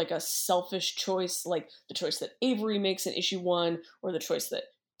sort of like a selfish choice, like the choice that Avery makes in issue 1 or the choice that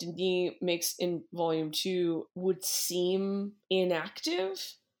Denis makes in volume 2 would seem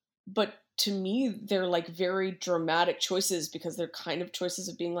inactive. But to me, they're like very dramatic choices because they're kind of choices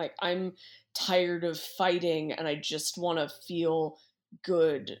of being like, I'm tired of fighting and I just want to feel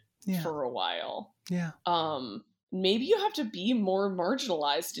good for a while. Yeah. Maybe you have to be more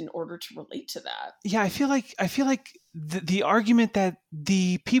marginalized in order to relate to that. Yeah, I feel like the argument that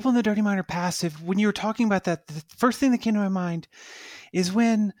the people in the Dirty Mind are passive, when you were talking about that, the first thing that came to my mind is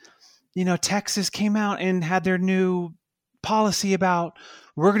when, Texas came out and had their new policy about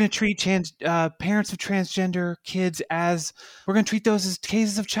we're going to treat parents of transgender kids as we're going to treat those as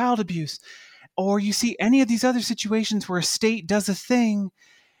cases of child abuse. Or you see any of these other situations where a state does a thing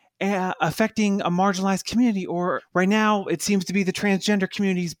affecting a marginalized community, or right now it seems to be the transgender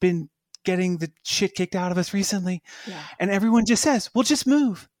community's been getting the shit kicked out of us recently. Yeah. And everyone just says, well, just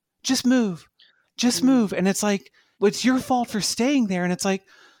move. And it's like, well, it's your fault for staying there. And it's like,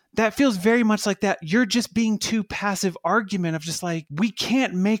 that feels very much like that. You're just being too passive argument of just like, we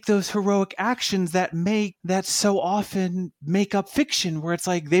can't make those heroic actions that so often make up fiction, where it's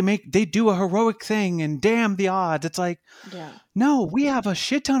like they do a heroic thing and damn the odds. It's like, no, we have a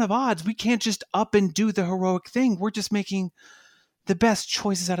shit ton of odds. We can't just up and do the heroic thing. We're just making the best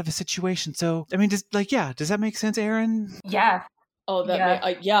choices out of a situation. So, I mean, does that make sense, Aaron? Yeah. Oh,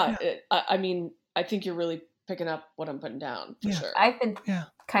 I mean, I think you're really picking up what I'm putting down for sure. I've been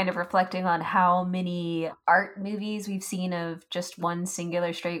kind of reflecting on how many art movies we've seen of just one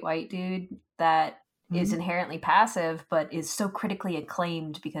singular straight white dude that is inherently passive, but is so critically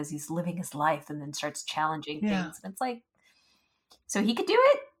acclaimed because he's living his life and then starts challenging things. And it's like, so he could do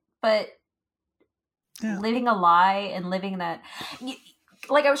it, but living a lie and living that,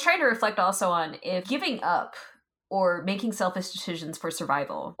 like, I was trying to reflect also on if giving up or making selfish decisions for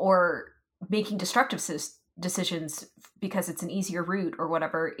survival or making destructive decisions because it's an easier route or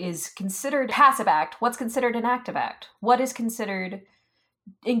whatever is considered passive act. What's considered an active act? What is considered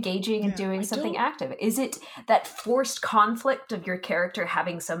engaging and doing something active? Is it that forced conflict of your character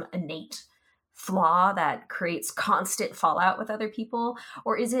having some innate flaw that creates constant fallout with other people?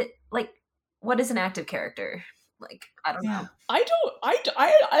 Or is it like, what is an active character? Like, I don't know. I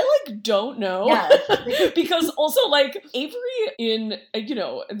don't know. Yeah. Because also, like, Avery in,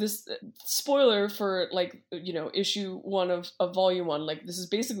 this spoiler for, like, issue 1 of volume 1, like, this is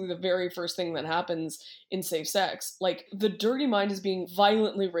basically the very first thing that happens in Safe Sex. Like, the Dirty Mind is being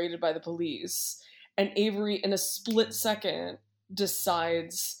violently raided by the police, and Avery, in a split second,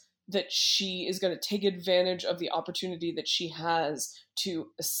 decides that she is going to take advantage of the opportunity that she has to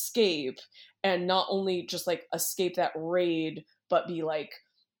escape, and not only just, like, escape that raid, but be like,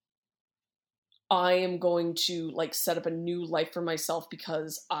 I am going to, like, set up a new life for myself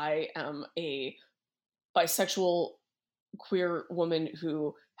because I am a bisexual queer woman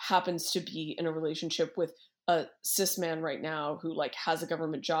who happens to be in a relationship with a cis man right now who, like, has a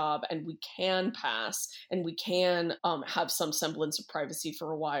government job, and we can pass and we can have some semblance of privacy for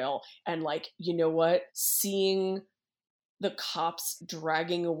a while. And, like, you know what? Seeing the cops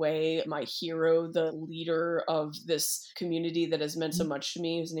dragging away my hero, the leader of this community that has meant so much to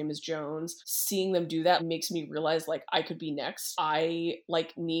me, whose name is Jones, seeing them do that makes me realize, like, I could be next. I,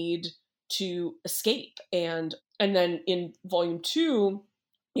 like, need to escape. And then in volume 2,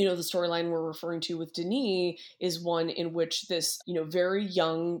 the storyline we're referring to with Denis is one in which this, very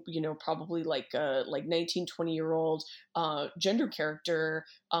young, probably like 19, 20-year-old gender character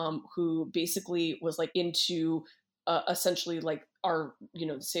who basically was, like, into essentially, like, our,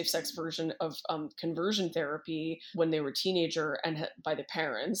 the safe sex version of conversion therapy when they were teenager and by the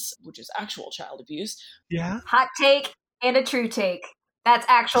parents, which is actual child abuse. Yeah. Hot take and a true take. That's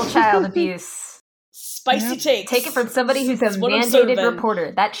actual child abuse. Spicy takes. Take it from somebody who's a mandated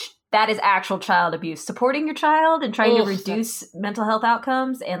reporter. That is actual child abuse. Supporting your child and trying to reduce mental health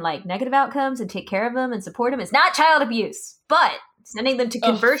outcomes and, like, negative outcomes and take care of them and support them is not child abuse. But sending them to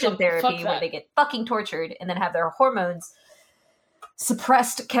conversion therapy where they get fucking tortured and then have their hormones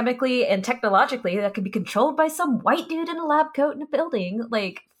suppressed chemically and technologically that can be controlled by some white dude in a lab coat in a building,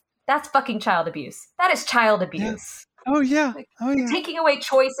 like, that's fucking child abuse. That is child abuse. Yeah. Oh yeah. Like, oh yeah. taking away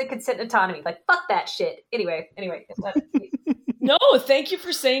choice and consent and autonomy. Like, fuck that shit. Anyway. No, thank you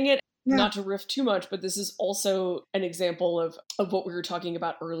for saying it. Yeah. Not to riff too much, but this is also an example of what we were talking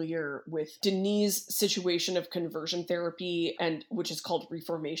about earlier with Denis' situation of conversion therapy, and which is called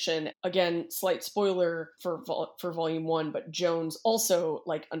reformation. Again, slight spoiler for volume 1, but Jones also,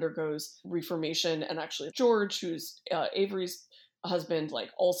 like, undergoes reformation, and actually George, who's Avery's husband, like,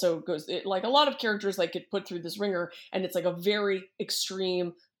 also goes, like, a lot of characters, like, get put through this ringer, and it's, like, a very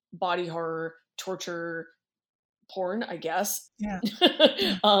extreme body horror torture porn, I guess. Yeah.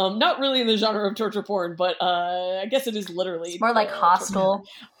 Not really in the genre of torture porn, but I guess it is literally. It's more like Hostel.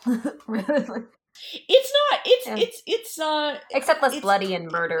 It's not. It's except less bloody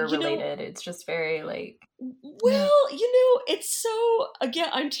and murder related. It's just very, like. Well, it's so, again,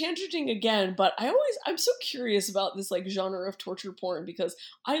 I'm tangenting again, but I'm so curious about this, like, genre of torture porn because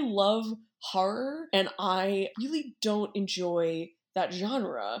I love horror and I really don't enjoy that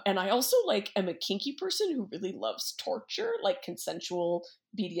genre. And I also, like, am a kinky person who really loves torture, like consensual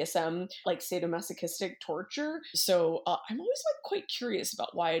BDSM, like sadomasochistic torture. So I'm always, like, quite curious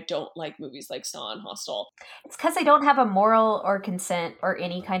about why I don't like movies like Saw and Hostel. It's because they don't have a moral or consent or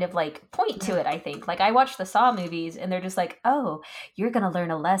any kind of, like, point to it, I think. Like, I watch the Saw movies and they're just like, oh, you're going to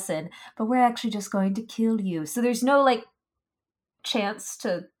learn a lesson, but we're actually just going to kill you. So there's no, like, chance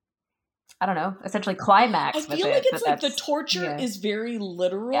to, I don't know, essentially climax. I feel like it's like the torture is very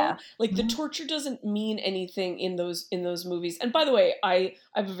literal. Yeah. Like the torture doesn't mean anything in those movies. And by the way, I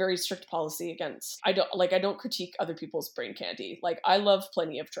have a very strict policy against, I don't critique other people's brain candy. Like, I love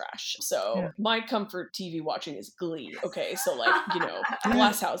plenty of trash. So my comfort TV watching is Glee. Okay, so, like,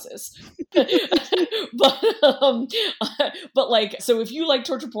 glass houses. but like, so if you like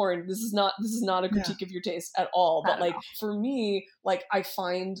torture porn, this is not a critique of your taste at all. But, like, for me, like, I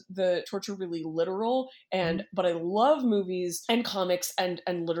find the torture torture really literal, and but I love movies and comics and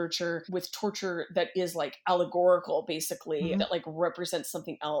literature with torture that is like allegorical, basically, that like represents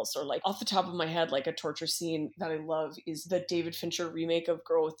something else. Or like off the top of my head, like a torture scene that I love is the David Fincher remake of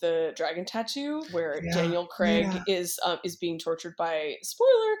Girl with the Dragon Tattoo, where Daniel Craig is being tortured by,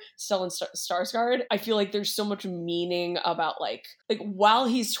 spoiler, Stellan Skarsgård. I feel like there's so much meaning about like while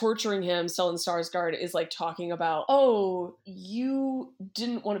he's torturing him, Stellan Skarsgård is like talking about, oh, you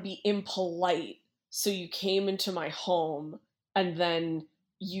didn't want to be impolite, so you came into my home, and then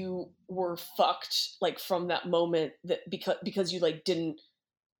you were fucked like from that moment, that because you like didn't,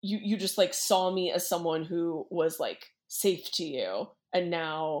 you just like saw me as someone who was like safe to you, and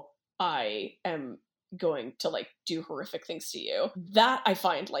now I am going to like do horrific things to you. That I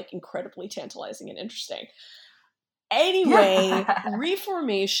find like incredibly tantalizing and interesting. Anyway,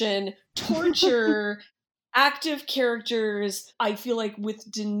 reformation, torture, active characters. I feel like with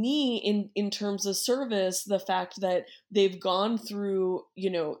Denis, in terms of service, the fact that they've gone through, you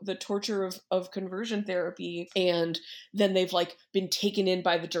know, the torture of conversion therapy, and then they've like been taken in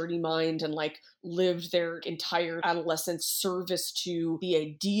by the dirty mind and like lived their entire adolescence service to the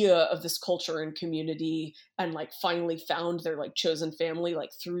idea of this culture and community, and like finally found their like chosen family like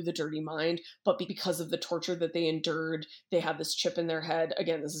through the dirty mind. But because of the torture that they endured, they have this chip in their head.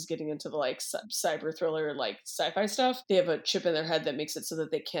 Again, this is getting into the like cyber thriller, like sci-fi stuff. They have a chip in their head that makes it so that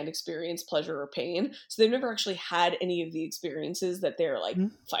they can't experience pleasure or pain. So they've never actually had any of the experiences that they're like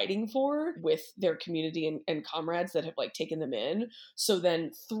fighting for with their community and comrades that have like taken them in. So then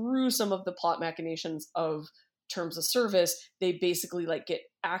through some of the plot machinations of terms of service, they basically like get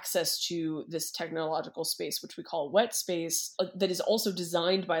access to this technological space, which we call wet space, that is also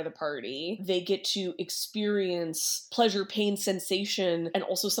designed by the party. They get to experience pleasure, pain, sensation, and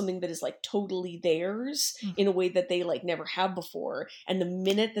also something that is like totally theirs in a way that they like never have before. And the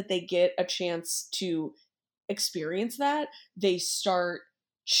minute that they get a chance to experience that, they start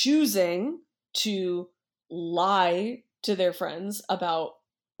choosing to lie to their friends about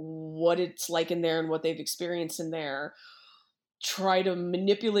what it's like in there and what they've experienced in there, try to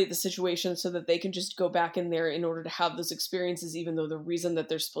manipulate the situation so that they can just go back in there in order to have those experiences, even though the reason that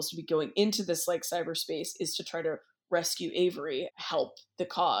they're supposed to be going into this like cyberspace is to try to rescue Avery, help the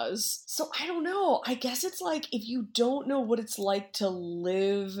cause. So I don't know. I guess it's like, if you don't know what it's like to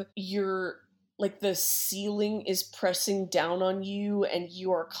live your, like the ceiling is pressing down on you and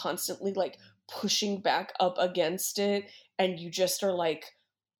you are constantly like pushing back up against it, and you just are like,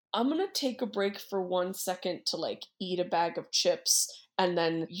 I'm gonna take a break for 1 second to like eat a bag of chips, and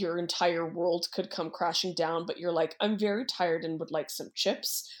then your entire world could come crashing down, but you're like, I'm very tired and would like some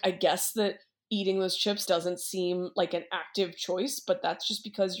chips. I guess that eating those chips doesn't seem like an active choice, but that's just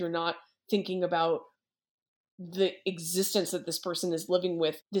because you're not thinking about the existence that this person is living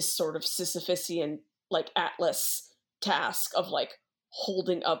with, this sort of Sisyphusian like Atlas task of like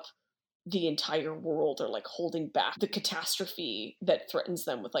holding up the entire world, or like holding back the catastrophe that threatens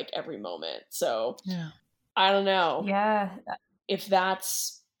them with like every moment. So I don't know. If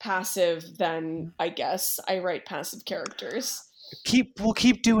that's passive, then I guess I write passive characters. We'll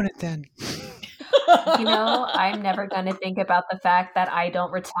keep doing it then. You know, I'm never going to think about the fact that I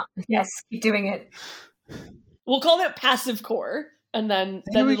don't return. Yes, keep doing it. We'll call that passive core, and then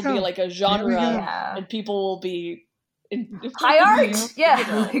it'll be like a genre, and people will be high art.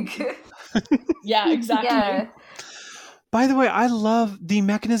 Yeah, exactly. Yeah. By the way, I love the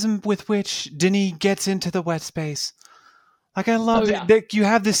mechanism with which Denis gets into the wet space. Like, I love that you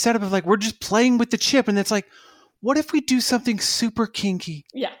have this setup of like, we're just playing with the chip, and it's like, what if we do something super kinky?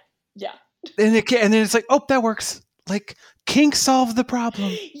 Yeah. And then it's like, oh, that works. Like, kink solved the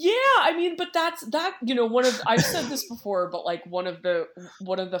problem. Yeah, I mean, but that's that. You know, I've said this before, but like one of the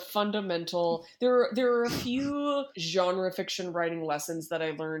fundamental. There are a few genre fiction writing lessons that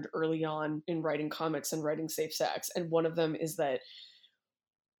I learned early on in writing comics and writing safe sex, and one of them is that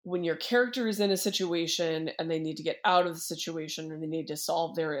when your character is in a situation and they need to get out of the situation, and they need to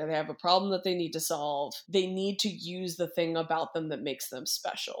they have a problem that they need to solve, they need to use the thing about them that makes them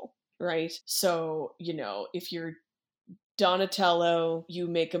special, right? So, you know, if you're Donatello, you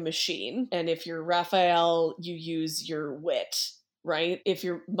make a machine. And if you're Raphael, you use your wit, right? If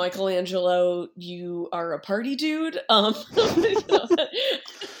you're Michelangelo, you are a party dude.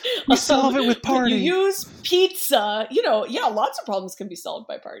 We solve it with party. You use pizza. You know, lots of problems can be solved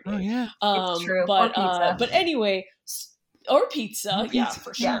by party. Oh, yeah. It's true. But anyway... Or pizza, yeah,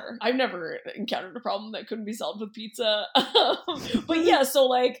 for sure. Yeah. I've never encountered a problem that couldn't be solved with pizza. But yeah, so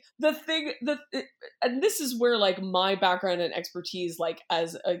like and this is where like my background and expertise, like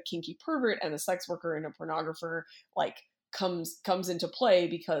as a kinky pervert and a sex worker and a pornographer, like comes into play,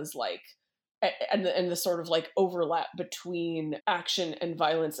 because like and the sort of like overlap between action and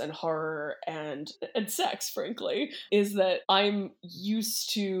violence and horror and sex, frankly, is that I'm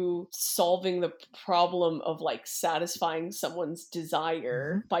used to solving the problem of like satisfying someone's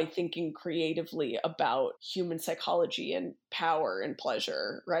desire by thinking creatively about human psychology and power and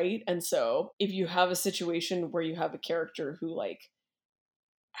pleasure, right? And so if you have a situation where you have a character who like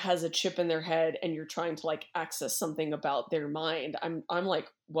has a chip in their head and you're trying to like access something about their mind, I'm like,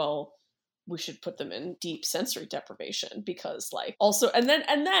 well, we should put them in deep sensory deprivation, because like also and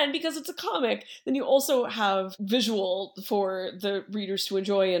then because it's a comic, then you also have visual for the readers to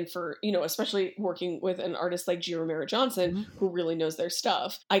enjoy, and for, you know, especially working with an artist like Jiro Mara Johnson who really knows their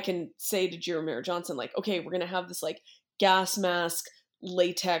stuff, I can say to Jiro Mara Johnson like, okay, we're gonna have this like gas mask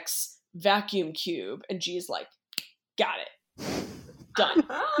latex vacuum cube, and G's like, got it, done.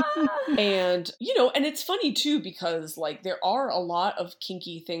 And, you know, and it's funny too, because like there are a lot of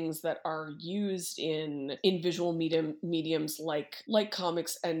kinky things that are used in visual mediums like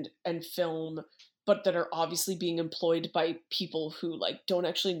comics and film, but that are obviously being employed by people who like don't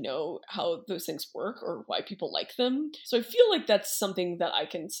actually know how those things work or why people like them. So I feel like that's something that I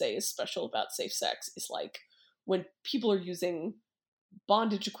can say is special about safe sex, is like when people are using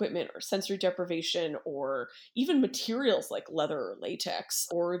bondage equipment or sensory deprivation, or even materials like leather or latex,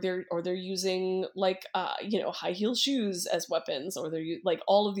 or they're using like you know, high heel shoes as weapons, or they're like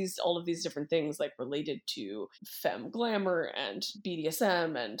all of these different things like related to femme glamour and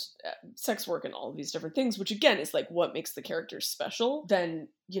BDSM and sex work and all of these different things, which again is like what makes the characters special, then,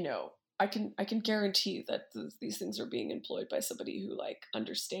 you know, I can guarantee that these things are being employed by somebody who like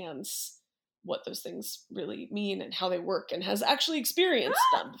understands what those things really mean and how they work and has actually experienced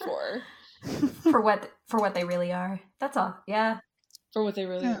them before. for what they really are. That's all. Yeah. For what they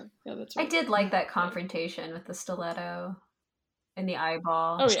really are. Yeah, that's right. I did like that confrontation with the stiletto in the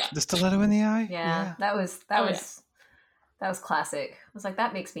eyeball. Oh yeah. The stiletto in the eye? Yeah. That was classic. I was like,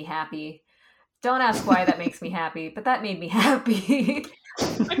 that makes me happy. Don't ask why that makes me happy, but that made me happy.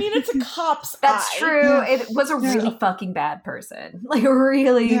 I mean, it's a cop's That's eye. true. Yeah. It was a really fucking bad person. Like a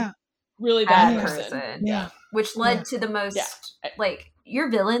really really bad person. Yeah. Which led to the most like, your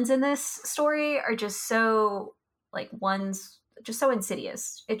villains in this story are just so like, one's just so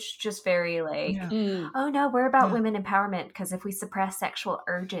insidious. It's just very like, oh no, we're about women empowerment, because if we suppress sexual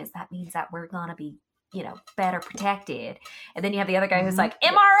urges, that means that we're gonna be, you know, better protected. And then you have the other guy who's like,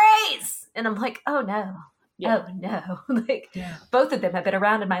 MRAs, and I'm like, oh no. Oh no. Like both of them have been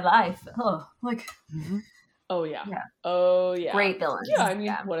around in my life. Oh, like Oh yeah. Oh yeah. Great villains. Yeah, I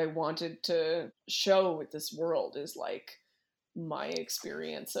mean, what I wanted to show with this world is like my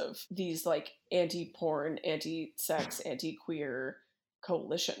experience of these like anti-porn, anti-sex, anti-queer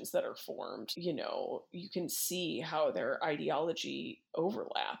coalitions that are formed. You know, you can see how their ideology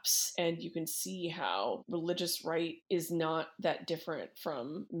overlaps, and you can see how religious right is not that different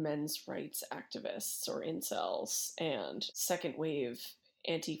from men's rights activists or incels, and second wave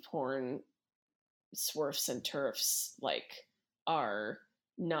anti-porn swerfs and turfs like are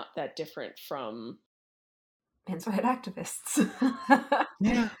not that different from men's rights activists.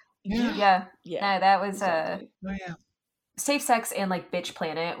 Yeah. No, that was exactly. Safe Sex and like Bitch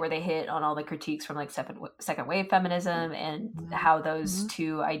Planet, where they hit on all the critiques from like second wave feminism and how those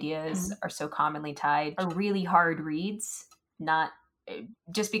two ideas are so commonly tied, are really hard reads, not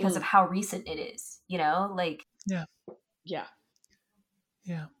just because of how recent it is, you know, like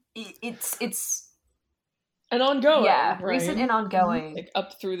it's and ongoing, right? Recent and ongoing, like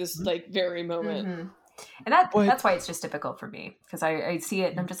up through this like very moment. And that's why it's just difficult for me, because I see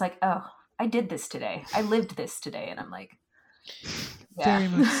it and I'm just like, oh, I did this today, I lived this today, and I'm like, very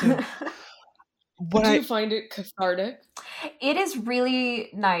much so. Do you find it cathartic? It is really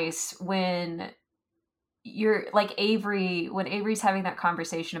nice when you're like when Avery's having that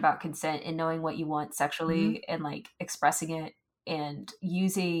conversation about consent and knowing what you want sexually and like expressing it and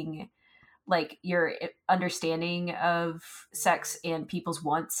using like your understanding of sex and people's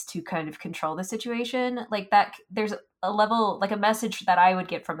wants to kind of control the situation, like that. There's a level, like a message that I would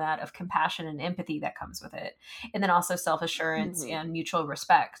get from that of compassion and empathy that comes with it. And then also self-assurance and mutual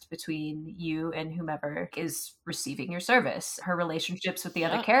respect between you and whomever is receiving your service, her relationships with the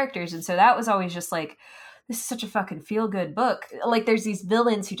other characters. And so that was always just like, this is such a fucking feel-good book. Like there's these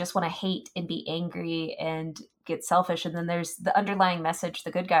villains who just want to hate and be angry and get selfish. And then there's the underlying message,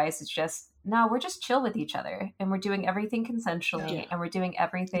 the good guys, is just, no, we're just chill with each other and we're doing everything consensually and we're doing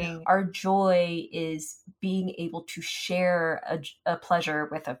everything. Our joy is being able to share a pleasure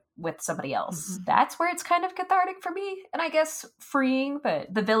with somebody else. That's where it's kind of cathartic for me, and I guess freeing.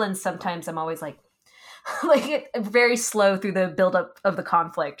 But the villains, sometimes I'm always like, like very slow through the buildup of the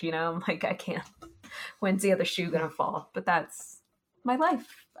conflict. I'm like, I can't. When's the other shoe gonna fall? But that's my life,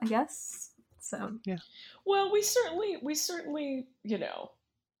 I guess. So yeah. Well, we certainly,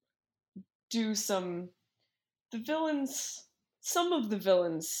 do some. The villains. Some of the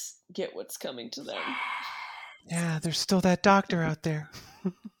villains get what's coming to them. Yeah, there's still that doctor out there.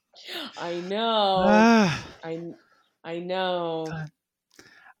 I know. I know.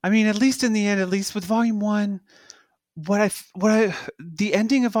 I mean, at least in the end, at least with Volume 1, the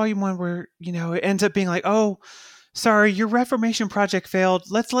ending of Volume 1 where, it ends up being like, oh, sorry, your Reformation project failed.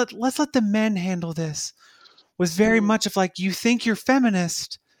 Let's let the men handle this. Was very much of like, you think you're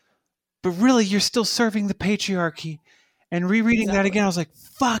feminist, but really you're still serving the patriarchy. And rereading that again, I was like,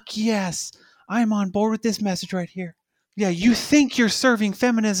 fuck yes, I'm on board with this message right here. Yeah, you think you're serving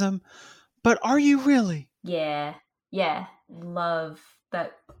feminism, but are you really? Yeah. Love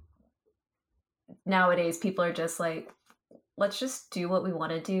that nowadays people are just like, let's just do what we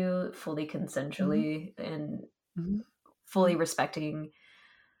want to do fully consensually and fully respecting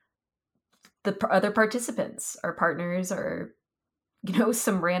the other participants, our partners, or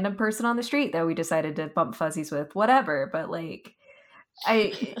some random person on the street that we decided to bump fuzzies with, whatever. But like,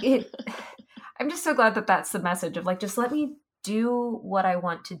 I'm just so glad that that's the message of like, just let me do what I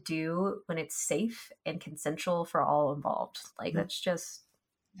want to do when it's safe and consensual for all involved. Like, that's just,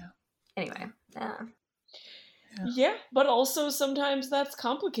 anyway. Yeah, but also sometimes that's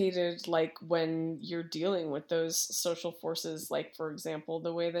complicated, like when you're dealing with those social forces, like, for example,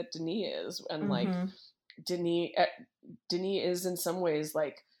 the way that Denis is. And like, Denis is in some ways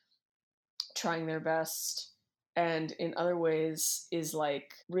like trying their best, and in other ways is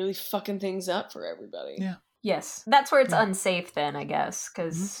like really fucking things up for everybody. Yeah. Yes. That's where it's unsafe then, I guess,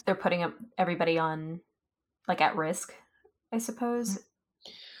 because they're putting everybody on, like, at risk, I suppose.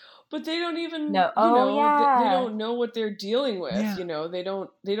 But they don't even know. They don't know what they're dealing with. Yeah. They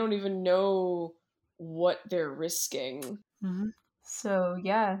don't even know what they're risking. So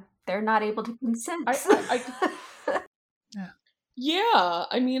yeah, they're not able to consent. Yeah,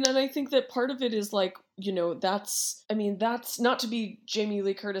 I mean, and I think that part of it is like, that's not to be Jamie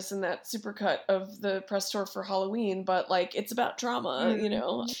Lee Curtis in that supercut of the press tour for Halloween, but like, it's about trauma,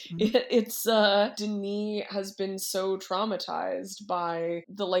 It's, Denis has been so traumatized by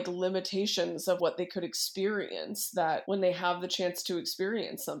the like limitations of what they could experience that when they have the chance to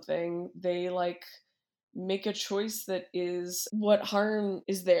experience something, they like make a choice that is, what harm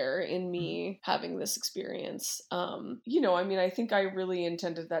is there in me having this experience? I think I really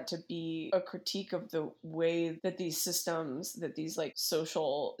intended that to be a critique of the way that these systems, that these like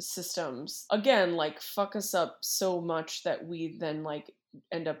social systems, again, like fuck us up so much that we then like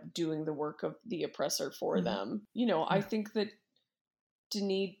end up doing the work of the oppressor for them. I think that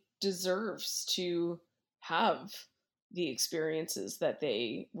Denis deserves to have the experiences that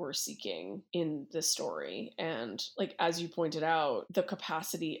they were seeking in the story. And like, as you pointed out, the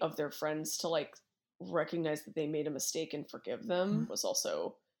capacity of their friends to like recognize that they made a mistake and forgive them was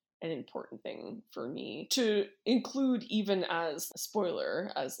also an important thing for me to include, even as a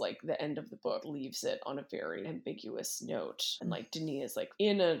spoiler, as like the end of the book leaves it on a very ambiguous note. And like Denis is like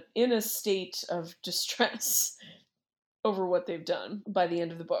in a state of distress over what they've done by the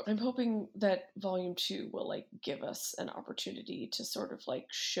end of the book. I'm hoping that Volume 2 will like give us an opportunity to sort of like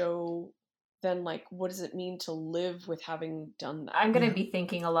show then like, what does it mean to live with having done that? I'm going to be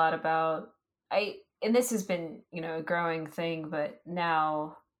thinking a lot about, and this has been, a growing thing, but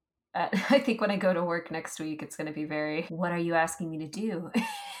now I think when I go to work next week, it's going to be very, what are you asking me to do?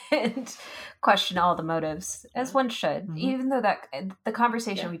 And question all the motives, as one should, even though that the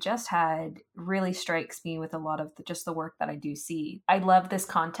conversation we just had really strikes me with a lot of just the work that I do see. I love this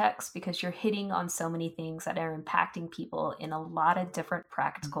context because you're hitting on so many things that are impacting people in a lot of different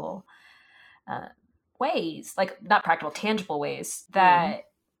practical ways, like not practical, tangible ways that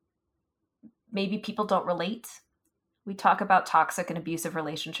maybe people don't relate. We talk about toxic and abusive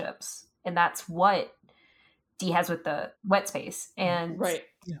relationships, and that's what Dee has with the wet space. And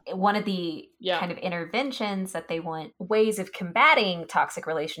one of the kind of interventions that they want, ways of combating toxic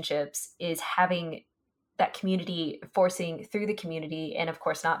relationships, is having that community, forcing through the community, and of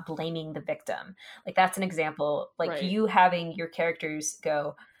course not blaming the victim. Like that's an example, like you having your characters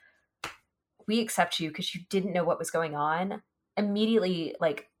go, we accept you because you didn't know what was going on, immediately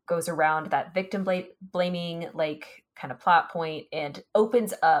like goes around that victim blaming like kind of plot point and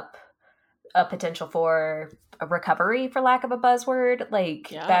opens up a potential for a recovery, for lack of a buzzword. Like,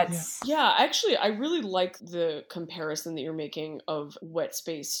 that's... Yeah, actually, I really like the comparison that you're making of Wet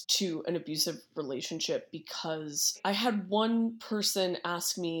Space to an abusive relationship, because I had one person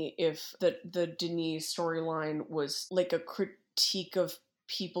ask me if the Denis storyline was like a critique of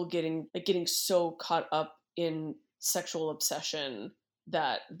people getting so caught up in sexual obsession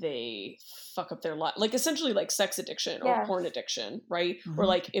that they fuck up their life, like essentially like sex addiction or porn addiction, right? Mm-hmm. Or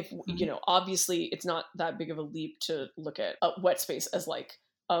like if you know, obviously it's not that big of a leap to look at Wet Space as like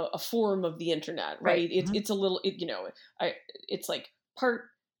a form of the internet, right? It's a little, you know, it's like part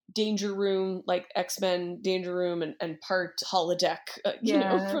Danger Room, like X-Men Danger Room, and part holodeck, you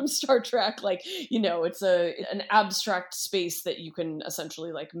know, from Star Trek. Like, you know, it's an abstract space that you can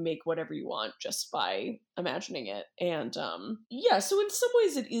essentially like make whatever you want just by imagining it. And so in some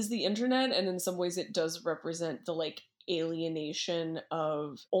ways it is the internet, and in some ways it does represent the like alienation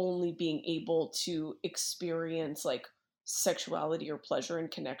of only being able to experience like sexuality or pleasure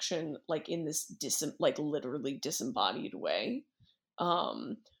and connection like in this like literally disembodied way.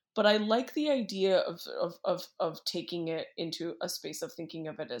 But I like the idea of taking it into a space of thinking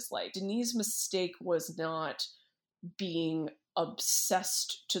of it as like Denis' mistake was not being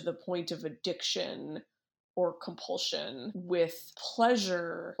obsessed to the point of addiction or compulsion with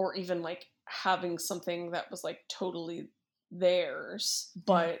pleasure, or even like having something that was like totally theirs,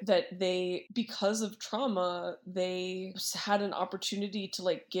 but that they, because of trauma, they had an opportunity to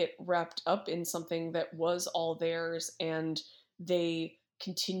like get wrapped up in something that was all theirs, and they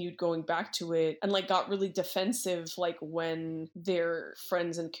continued going back to it and like got really defensive like when their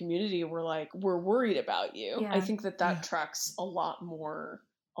friends and community were like, we're worried about you. I think that tracks a lot more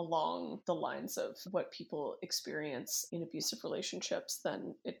along the lines of what people experience in abusive relationships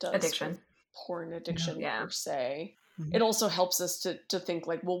than it does addiction, porn addiction per se. It also helps us to think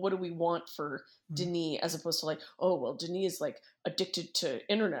like, well, what do we want for Denis, as opposed to like, oh, well, Denis is like addicted to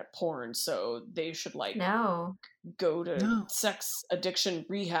internet porn, so they should like go to sex addiction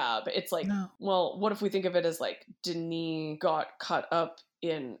rehab. It's like, well, what if we think of it as like Denis got caught up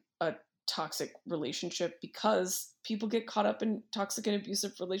in a toxic relationship because people get caught up in toxic and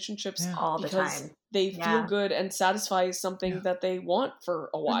abusive relationships all the time. They feel good and satisfy something that they want for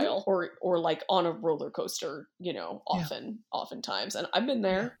a while, or like on a roller coaster, you know, oftentimes. And I've been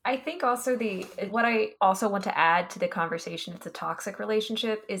there. I think also what I also want to add to the conversation, it's a toxic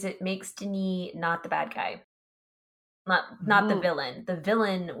relationship, is it makes Denis not the bad guy. Not the villain. The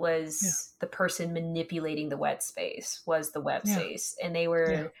villain was the person manipulating the Wet Space, was the Wet Space. And they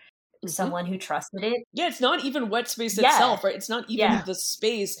were someone who trusted it. Yeah, it's not even Wet Space itself, right? It's not even the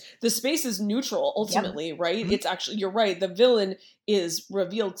space. The space is neutral ultimately, right? It's actually, you're right, the villain is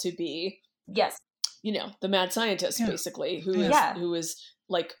revealed to be you know, the mad scientist basically, who is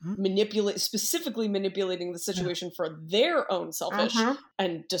like specifically manipulating the situation for their own selfish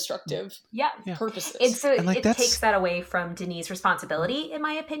and destructive purposes. And it takes that away from Denis' responsibility, in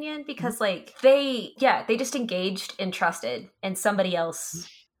my opinion, because like they just engaged and trusted, and somebody else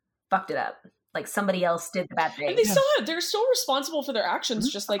fucked it up. Like somebody else did the bad thing. And they're still responsible for their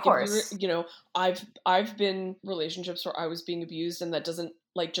actions. Just like, if you know, I've been relationships where I was being abused, and that doesn't,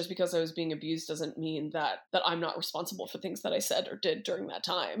 like, just because I was being abused doesn't mean that I'm not responsible for things that I said or did during that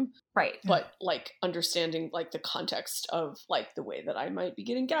time. Right. But like understanding like the context of like the way that I might be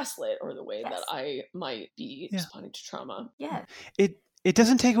getting gaslit, or the way that I might be responding to trauma. Yeah. It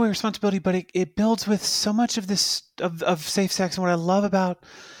doesn't take away responsibility, but it builds with so much of this of safe sex. And what I love about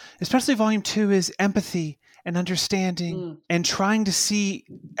especially Volume 2 is empathy and understanding and trying to see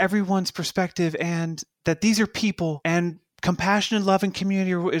everyone's perspective, and that these are people, and compassion and love and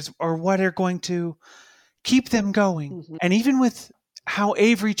community are what are going to keep them going. And even with how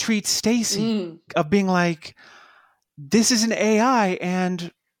Avery treats Stacy, of being like, this is an AI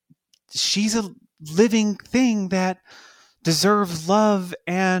and she's a living thing that deserves love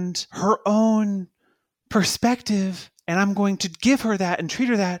and her own perspective, and I'm going to give her that and treat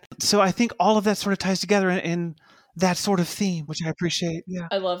her that. So I think all of that sort of ties together in that sort of theme, which I appreciate. Yeah,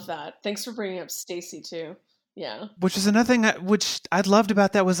 I love that. Thanks for bringing up Stacy too. Yeah, which is another thing which I loved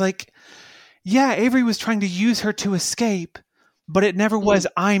about that was like, yeah, Avery was trying to use her to escape, but it never was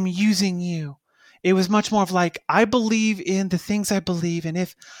I'm using you. It was much more of like, I believe in the things I believe, and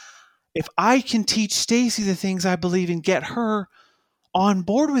if I can teach Stacy the things I believe and get her on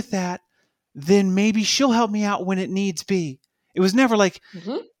board with that, then maybe she'll help me out when it needs be. It was never like,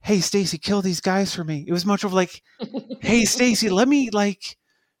 hey, Stacy, kill these guys for me. It was much of like, hey, Stacy, let me, like,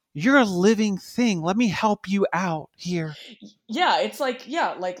 you're a living thing. Let me help you out here. Yeah, it's like,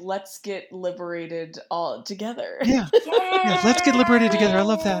 let's get liberated all together. Yeah, let's get liberated together. I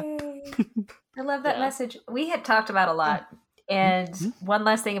love that. I love that Yeah. message. We had talked about a lot. And one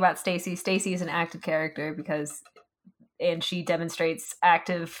last thing about Stacy. Stacy is an active character and she demonstrates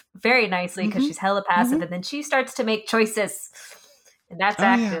active very nicely because she's hella passive, and then she starts to make choices, and that's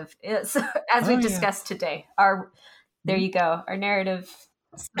active. So, as we've discussed today, there you go, our narrative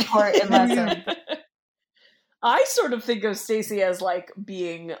support and lesson. I sort of think of Stacy as like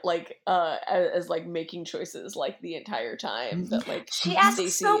being like as like making choices like the entire time. That like she asks Stacey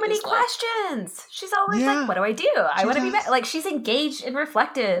so many is, questions. Like, she's always like, "What do I do? I want to be like." She's engaged and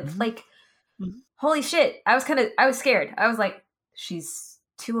reflective. Like, holy shit! I was scared. I was like, she's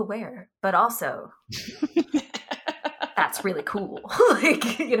too aware, but also that's really cool.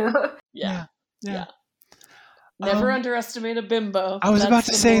 Like, you know? Yeah. Never underestimate a bimbo. I was about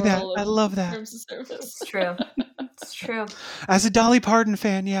to say that. I love that. Terms of Service. It's true. It's true. As a Dolly Parton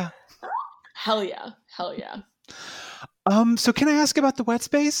fan, yeah. Hell yeah. So can I ask about the wet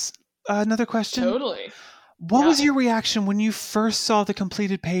space? Another question. Totally. What was your reaction when you first saw the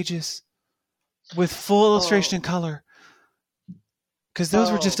completed pages with full illustration and color? Because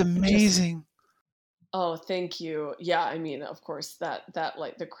those were just amazing. Thank you. Yeah, I mean, of course, that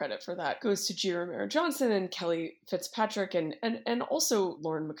like the credit for that goes to G. Romero Johnson and Kelly Fitzpatrick, and also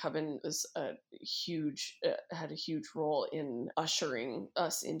Lauren McCubbin was had a huge role in ushering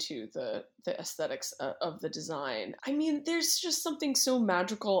us into the aesthetics of the design. I mean, there's just something so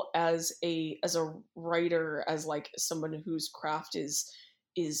magical as a writer, as like someone whose craft is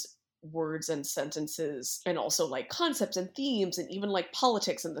words and sentences, and also like concepts and themes, and even like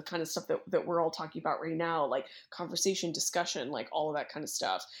politics and the kind of stuff that we're all talking about right now, like conversation, discussion, like all of that kind of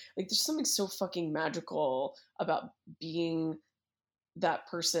stuff. Like there's something so fucking magical about being that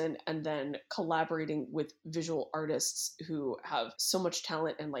person and then collaborating with visual artists who have so much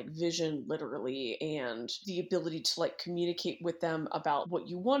talent and like vision, literally, and the ability to like communicate with them about what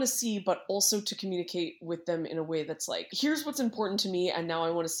you want to see, but also to communicate with them in a way that's like, here's what's important to me, and now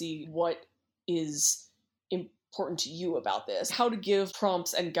I want to see what is important to you about this. How to give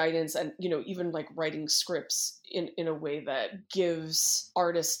prompts and guidance, and even like writing scripts in a way that gives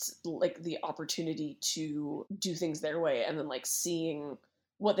artists like the opportunity to do things their way, and then like seeing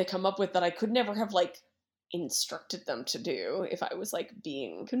what they come up with that I could never have like instructed them to do if I was like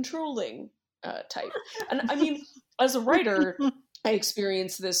being controlling type. And I mean, as a writer, I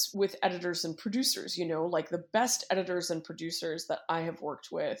experienced this with editors and producers, like the best editors and producers that I have worked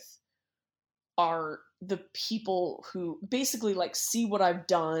with are the people who basically like see what I've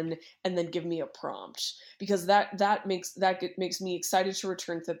done and then give me a prompt, because that makes me excited to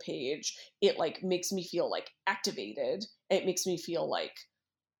return to the page. It like makes me feel like activated. It makes me feel like,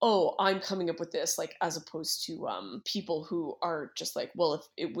 oh, I'm coming up with this, like, as opposed to people who are just like, well, if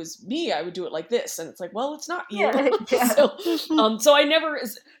it was me, I would do it like this, and it's like, well, it's not you. Yeah. So I never.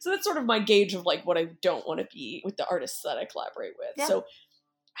 So that's sort of my gauge of like what I don't want to be with the artists that I collaborate with. Yeah. So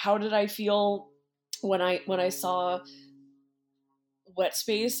how did I feel when I saw Wet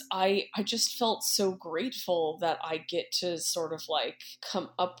Space? I just felt so grateful that I get to sort of like come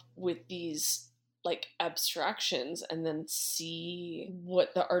up with these like abstractions and then see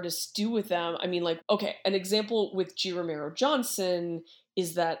what the artists do with them. I mean, like, okay, an example with G. Romero Johnson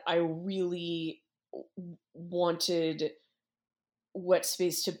is that I really wanted Wet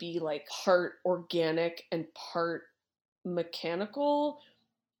Space to be like part organic and part mechanical.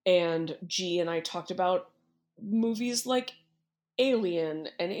 And G and I talked about movies like Alien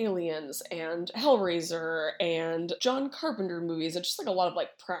and Aliens and Hellraiser and John Carpenter movies, and just like a lot of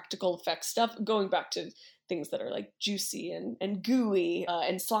like practical effects stuff, going back to things that are like juicy and gooey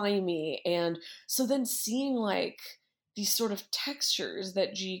and slimy. And so then seeing like these sort of textures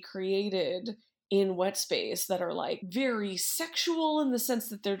that G created in Wet Space that are like very sexual in the sense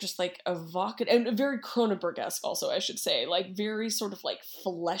that they're just like evocative, and very Cronenberg-esque also, I should say, like very sort of like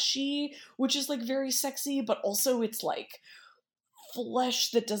fleshy, which is like very sexy, but also it's like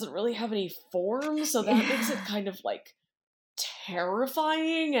flesh that doesn't really have any form, so that makes it kind of like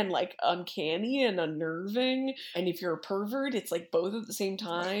terrifying and like uncanny and unnerving, and if you're a pervert, it's like both at the same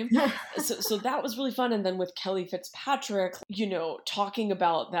time. So that was really fun. And then with Kelly Fitzpatrick, talking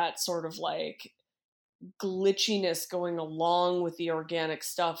about that sort of like glitchiness going along with the organic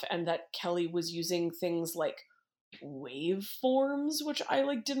stuff, and that Kelly was using things like waveforms, which I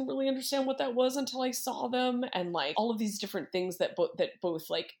like didn't really understand what that was until I saw them, and like all of these different things that both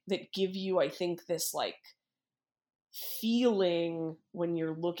like that give you, I think, this like feeling when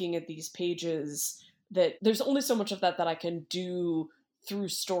you're looking at these pages, that there's only so much of that I can do through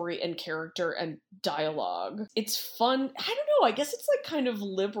story and character and dialogue. It's fun. I don't know. I guess it's like kind of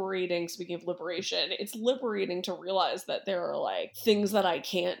liberating. Speaking of liberation, it's liberating to realize that there are like things that I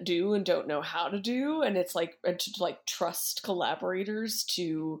can't do and don't know how to do. And it's like, and to like trust collaborators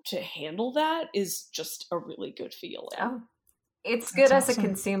to handle that is just a really good feeling. Oh, it's good That's as awesome. a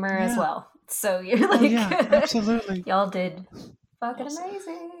consumer as Yeah. well. So you're like, Oh, yeah, absolutely. y'all did fucking Awesome.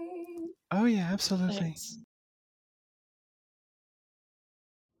 amazing. Oh, yeah, absolutely. Thanks.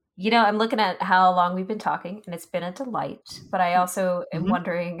 You know, I'm looking at how long we've been talking, and it's been a delight. But I also am Mhm.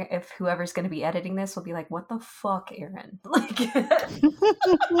 wondering if whoever's going to be editing this will be like, "What the fuck, Aaron?" Like,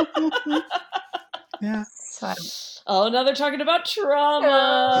 Yeah. so I'm- Oh, now they're talking about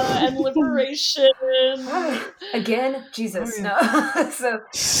trauma and liberation. again, Jesus, Oh, no. So,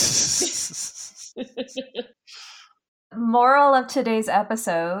 moral of today's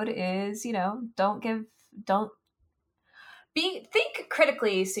episode is, you know, think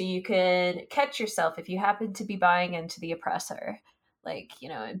critically so you can catch yourself if you happen to be buying into the oppressor. Like, you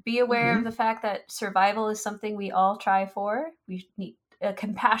know, and be aware of the fact that survival is something we all try for. We need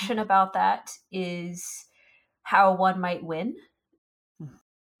compassion about that is how one might win.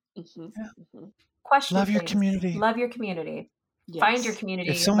 Mhm, Yeah. mhm. Question Love your things. community. Love your community. Yes. Find your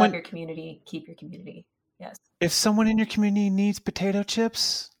community. If someone- Love your community. Keep your community. Yes. If someone in your community needs potato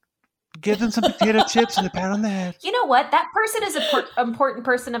chips, give them some potato chips and a pat on the head. You know what? That person is an important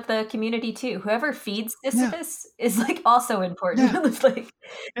person of the community too. Whoever feeds Sisyphus is like also important. Yeah. It's like,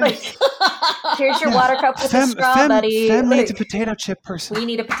 Yeah. like, here's your Yeah. water cup with a straw, buddy. Fem needs a Like, potato chip person. we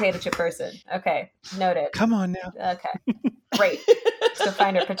need a potato chip person. Okay, noted. Come on now. Okay, great. Let's go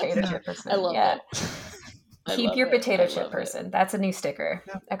find our potato Yeah. chip person. I love yeah. it. I Keep love your it. potato I chip love it. person. That's a new sticker.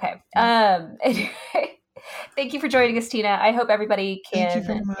 Yeah. Okay. Anyway, thank you for joining us, Tina. I hope everybody Thank you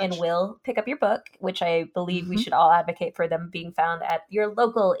very can much. and will pick up your book, which I believe we Mhm. should all advocate for them being found at your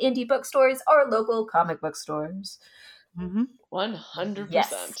local indie bookstores or local comic book stores. Mm-hmm. 100%.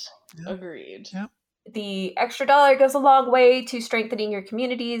 Yes. Yeah. Agreed. Yeah. The extra dollar goes a long way to strengthening your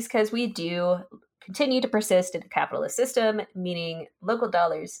communities because we do continue to persist in a capitalist system, meaning local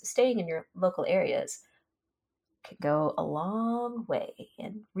dollars staying in your local areas can go a long way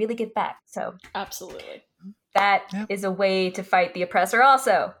and really give back. So Absolutely. that Yep. is a way to fight the oppressor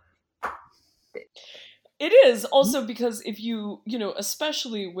also. It is also because if you know,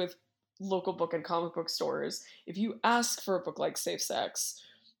 especially with local book and comic book stores, if you ask for a book like Safe Sex,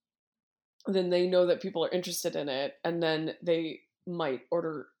 then they know that people are interested in it, and then they might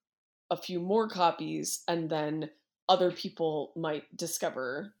order a few more copies, and then other people might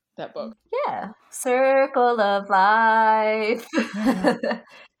discover that book. Yeah. Circle of life. It's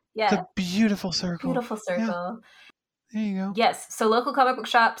Yeah. a beautiful circle. Beautiful circle. There you go. Yes. So local comic book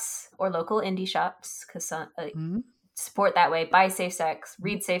shops or local indie shops, because Mhm. support that way. Buy Safe Sex.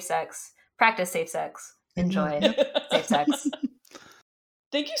 Read Safe Sex. Practice Safe Sex. Enjoy Safe Sex.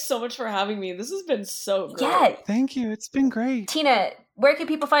 Thank you so much for having me. This has been so great. Yeah. Thank you. It's been great. Tina, where can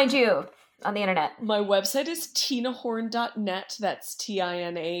people find you on the internet? My website is tinahorn.net. That's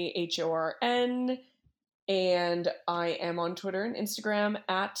TINAHORN. And I am on Twitter and Instagram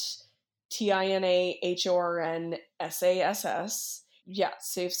at TINAHORNSASS. Yeah,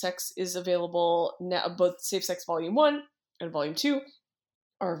 Safe Sex is available now. Both Safe Sex Volume 1 and Volume 2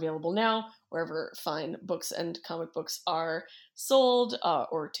 are available now wherever fine books and comic books are sold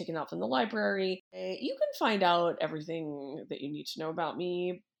or taken out from the library. You can find out everything that you need to know about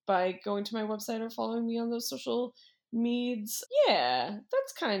me by going to my website or following me on those social meds. Yeah,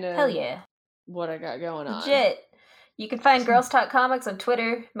 that's kind of Hell yeah. what I got going on. Legit. You can find Girls Talk Comics on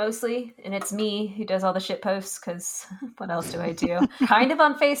Twitter mostly, and it's me who does all the shit posts because what else do I do? Kind of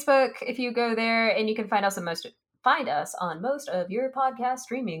on Facebook if you go there, and you can find us on most of your podcast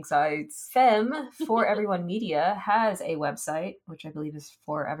streaming sites. Fem, For Everyone Media, has a website, which I believe is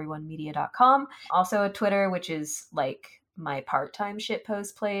foreveryonemedia.com. Also a Twitter, which is like my part-time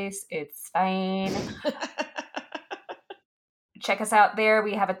shitpost place. It's fine. Check us out there.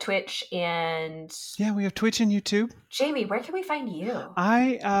 We have a Twitch and... Yeah, we have Twitch and YouTube. Jamie, where can we find you?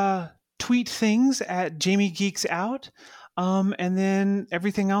 I tweet things at Jamie Geeks Out. And then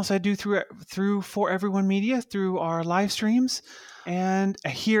everything else I do through For Everyone Media, through our live streams, and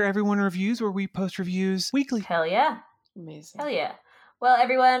Hear Everyone Reviews, where we post reviews weekly. Hell yeah. Amazing. Hell yeah. Well,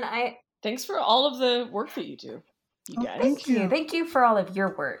 everyone, Thanks for all of the work that you do, you Oh, guys. thank you. Thank you for all of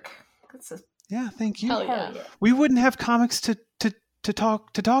your work. Yeah, thank you. Hell Hell yeah. yeah. We wouldn't have comics to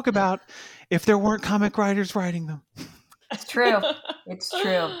talk about if there weren't comic writers writing them. It's true. It's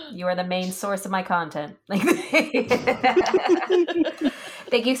true. You are the main source of my content.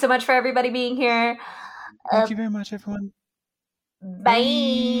 Thank you so much for everybody being here. Thank you very much, everyone. Bye.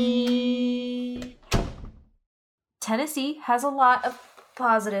 Tennessee has a lot of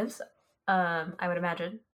positives, I would imagine.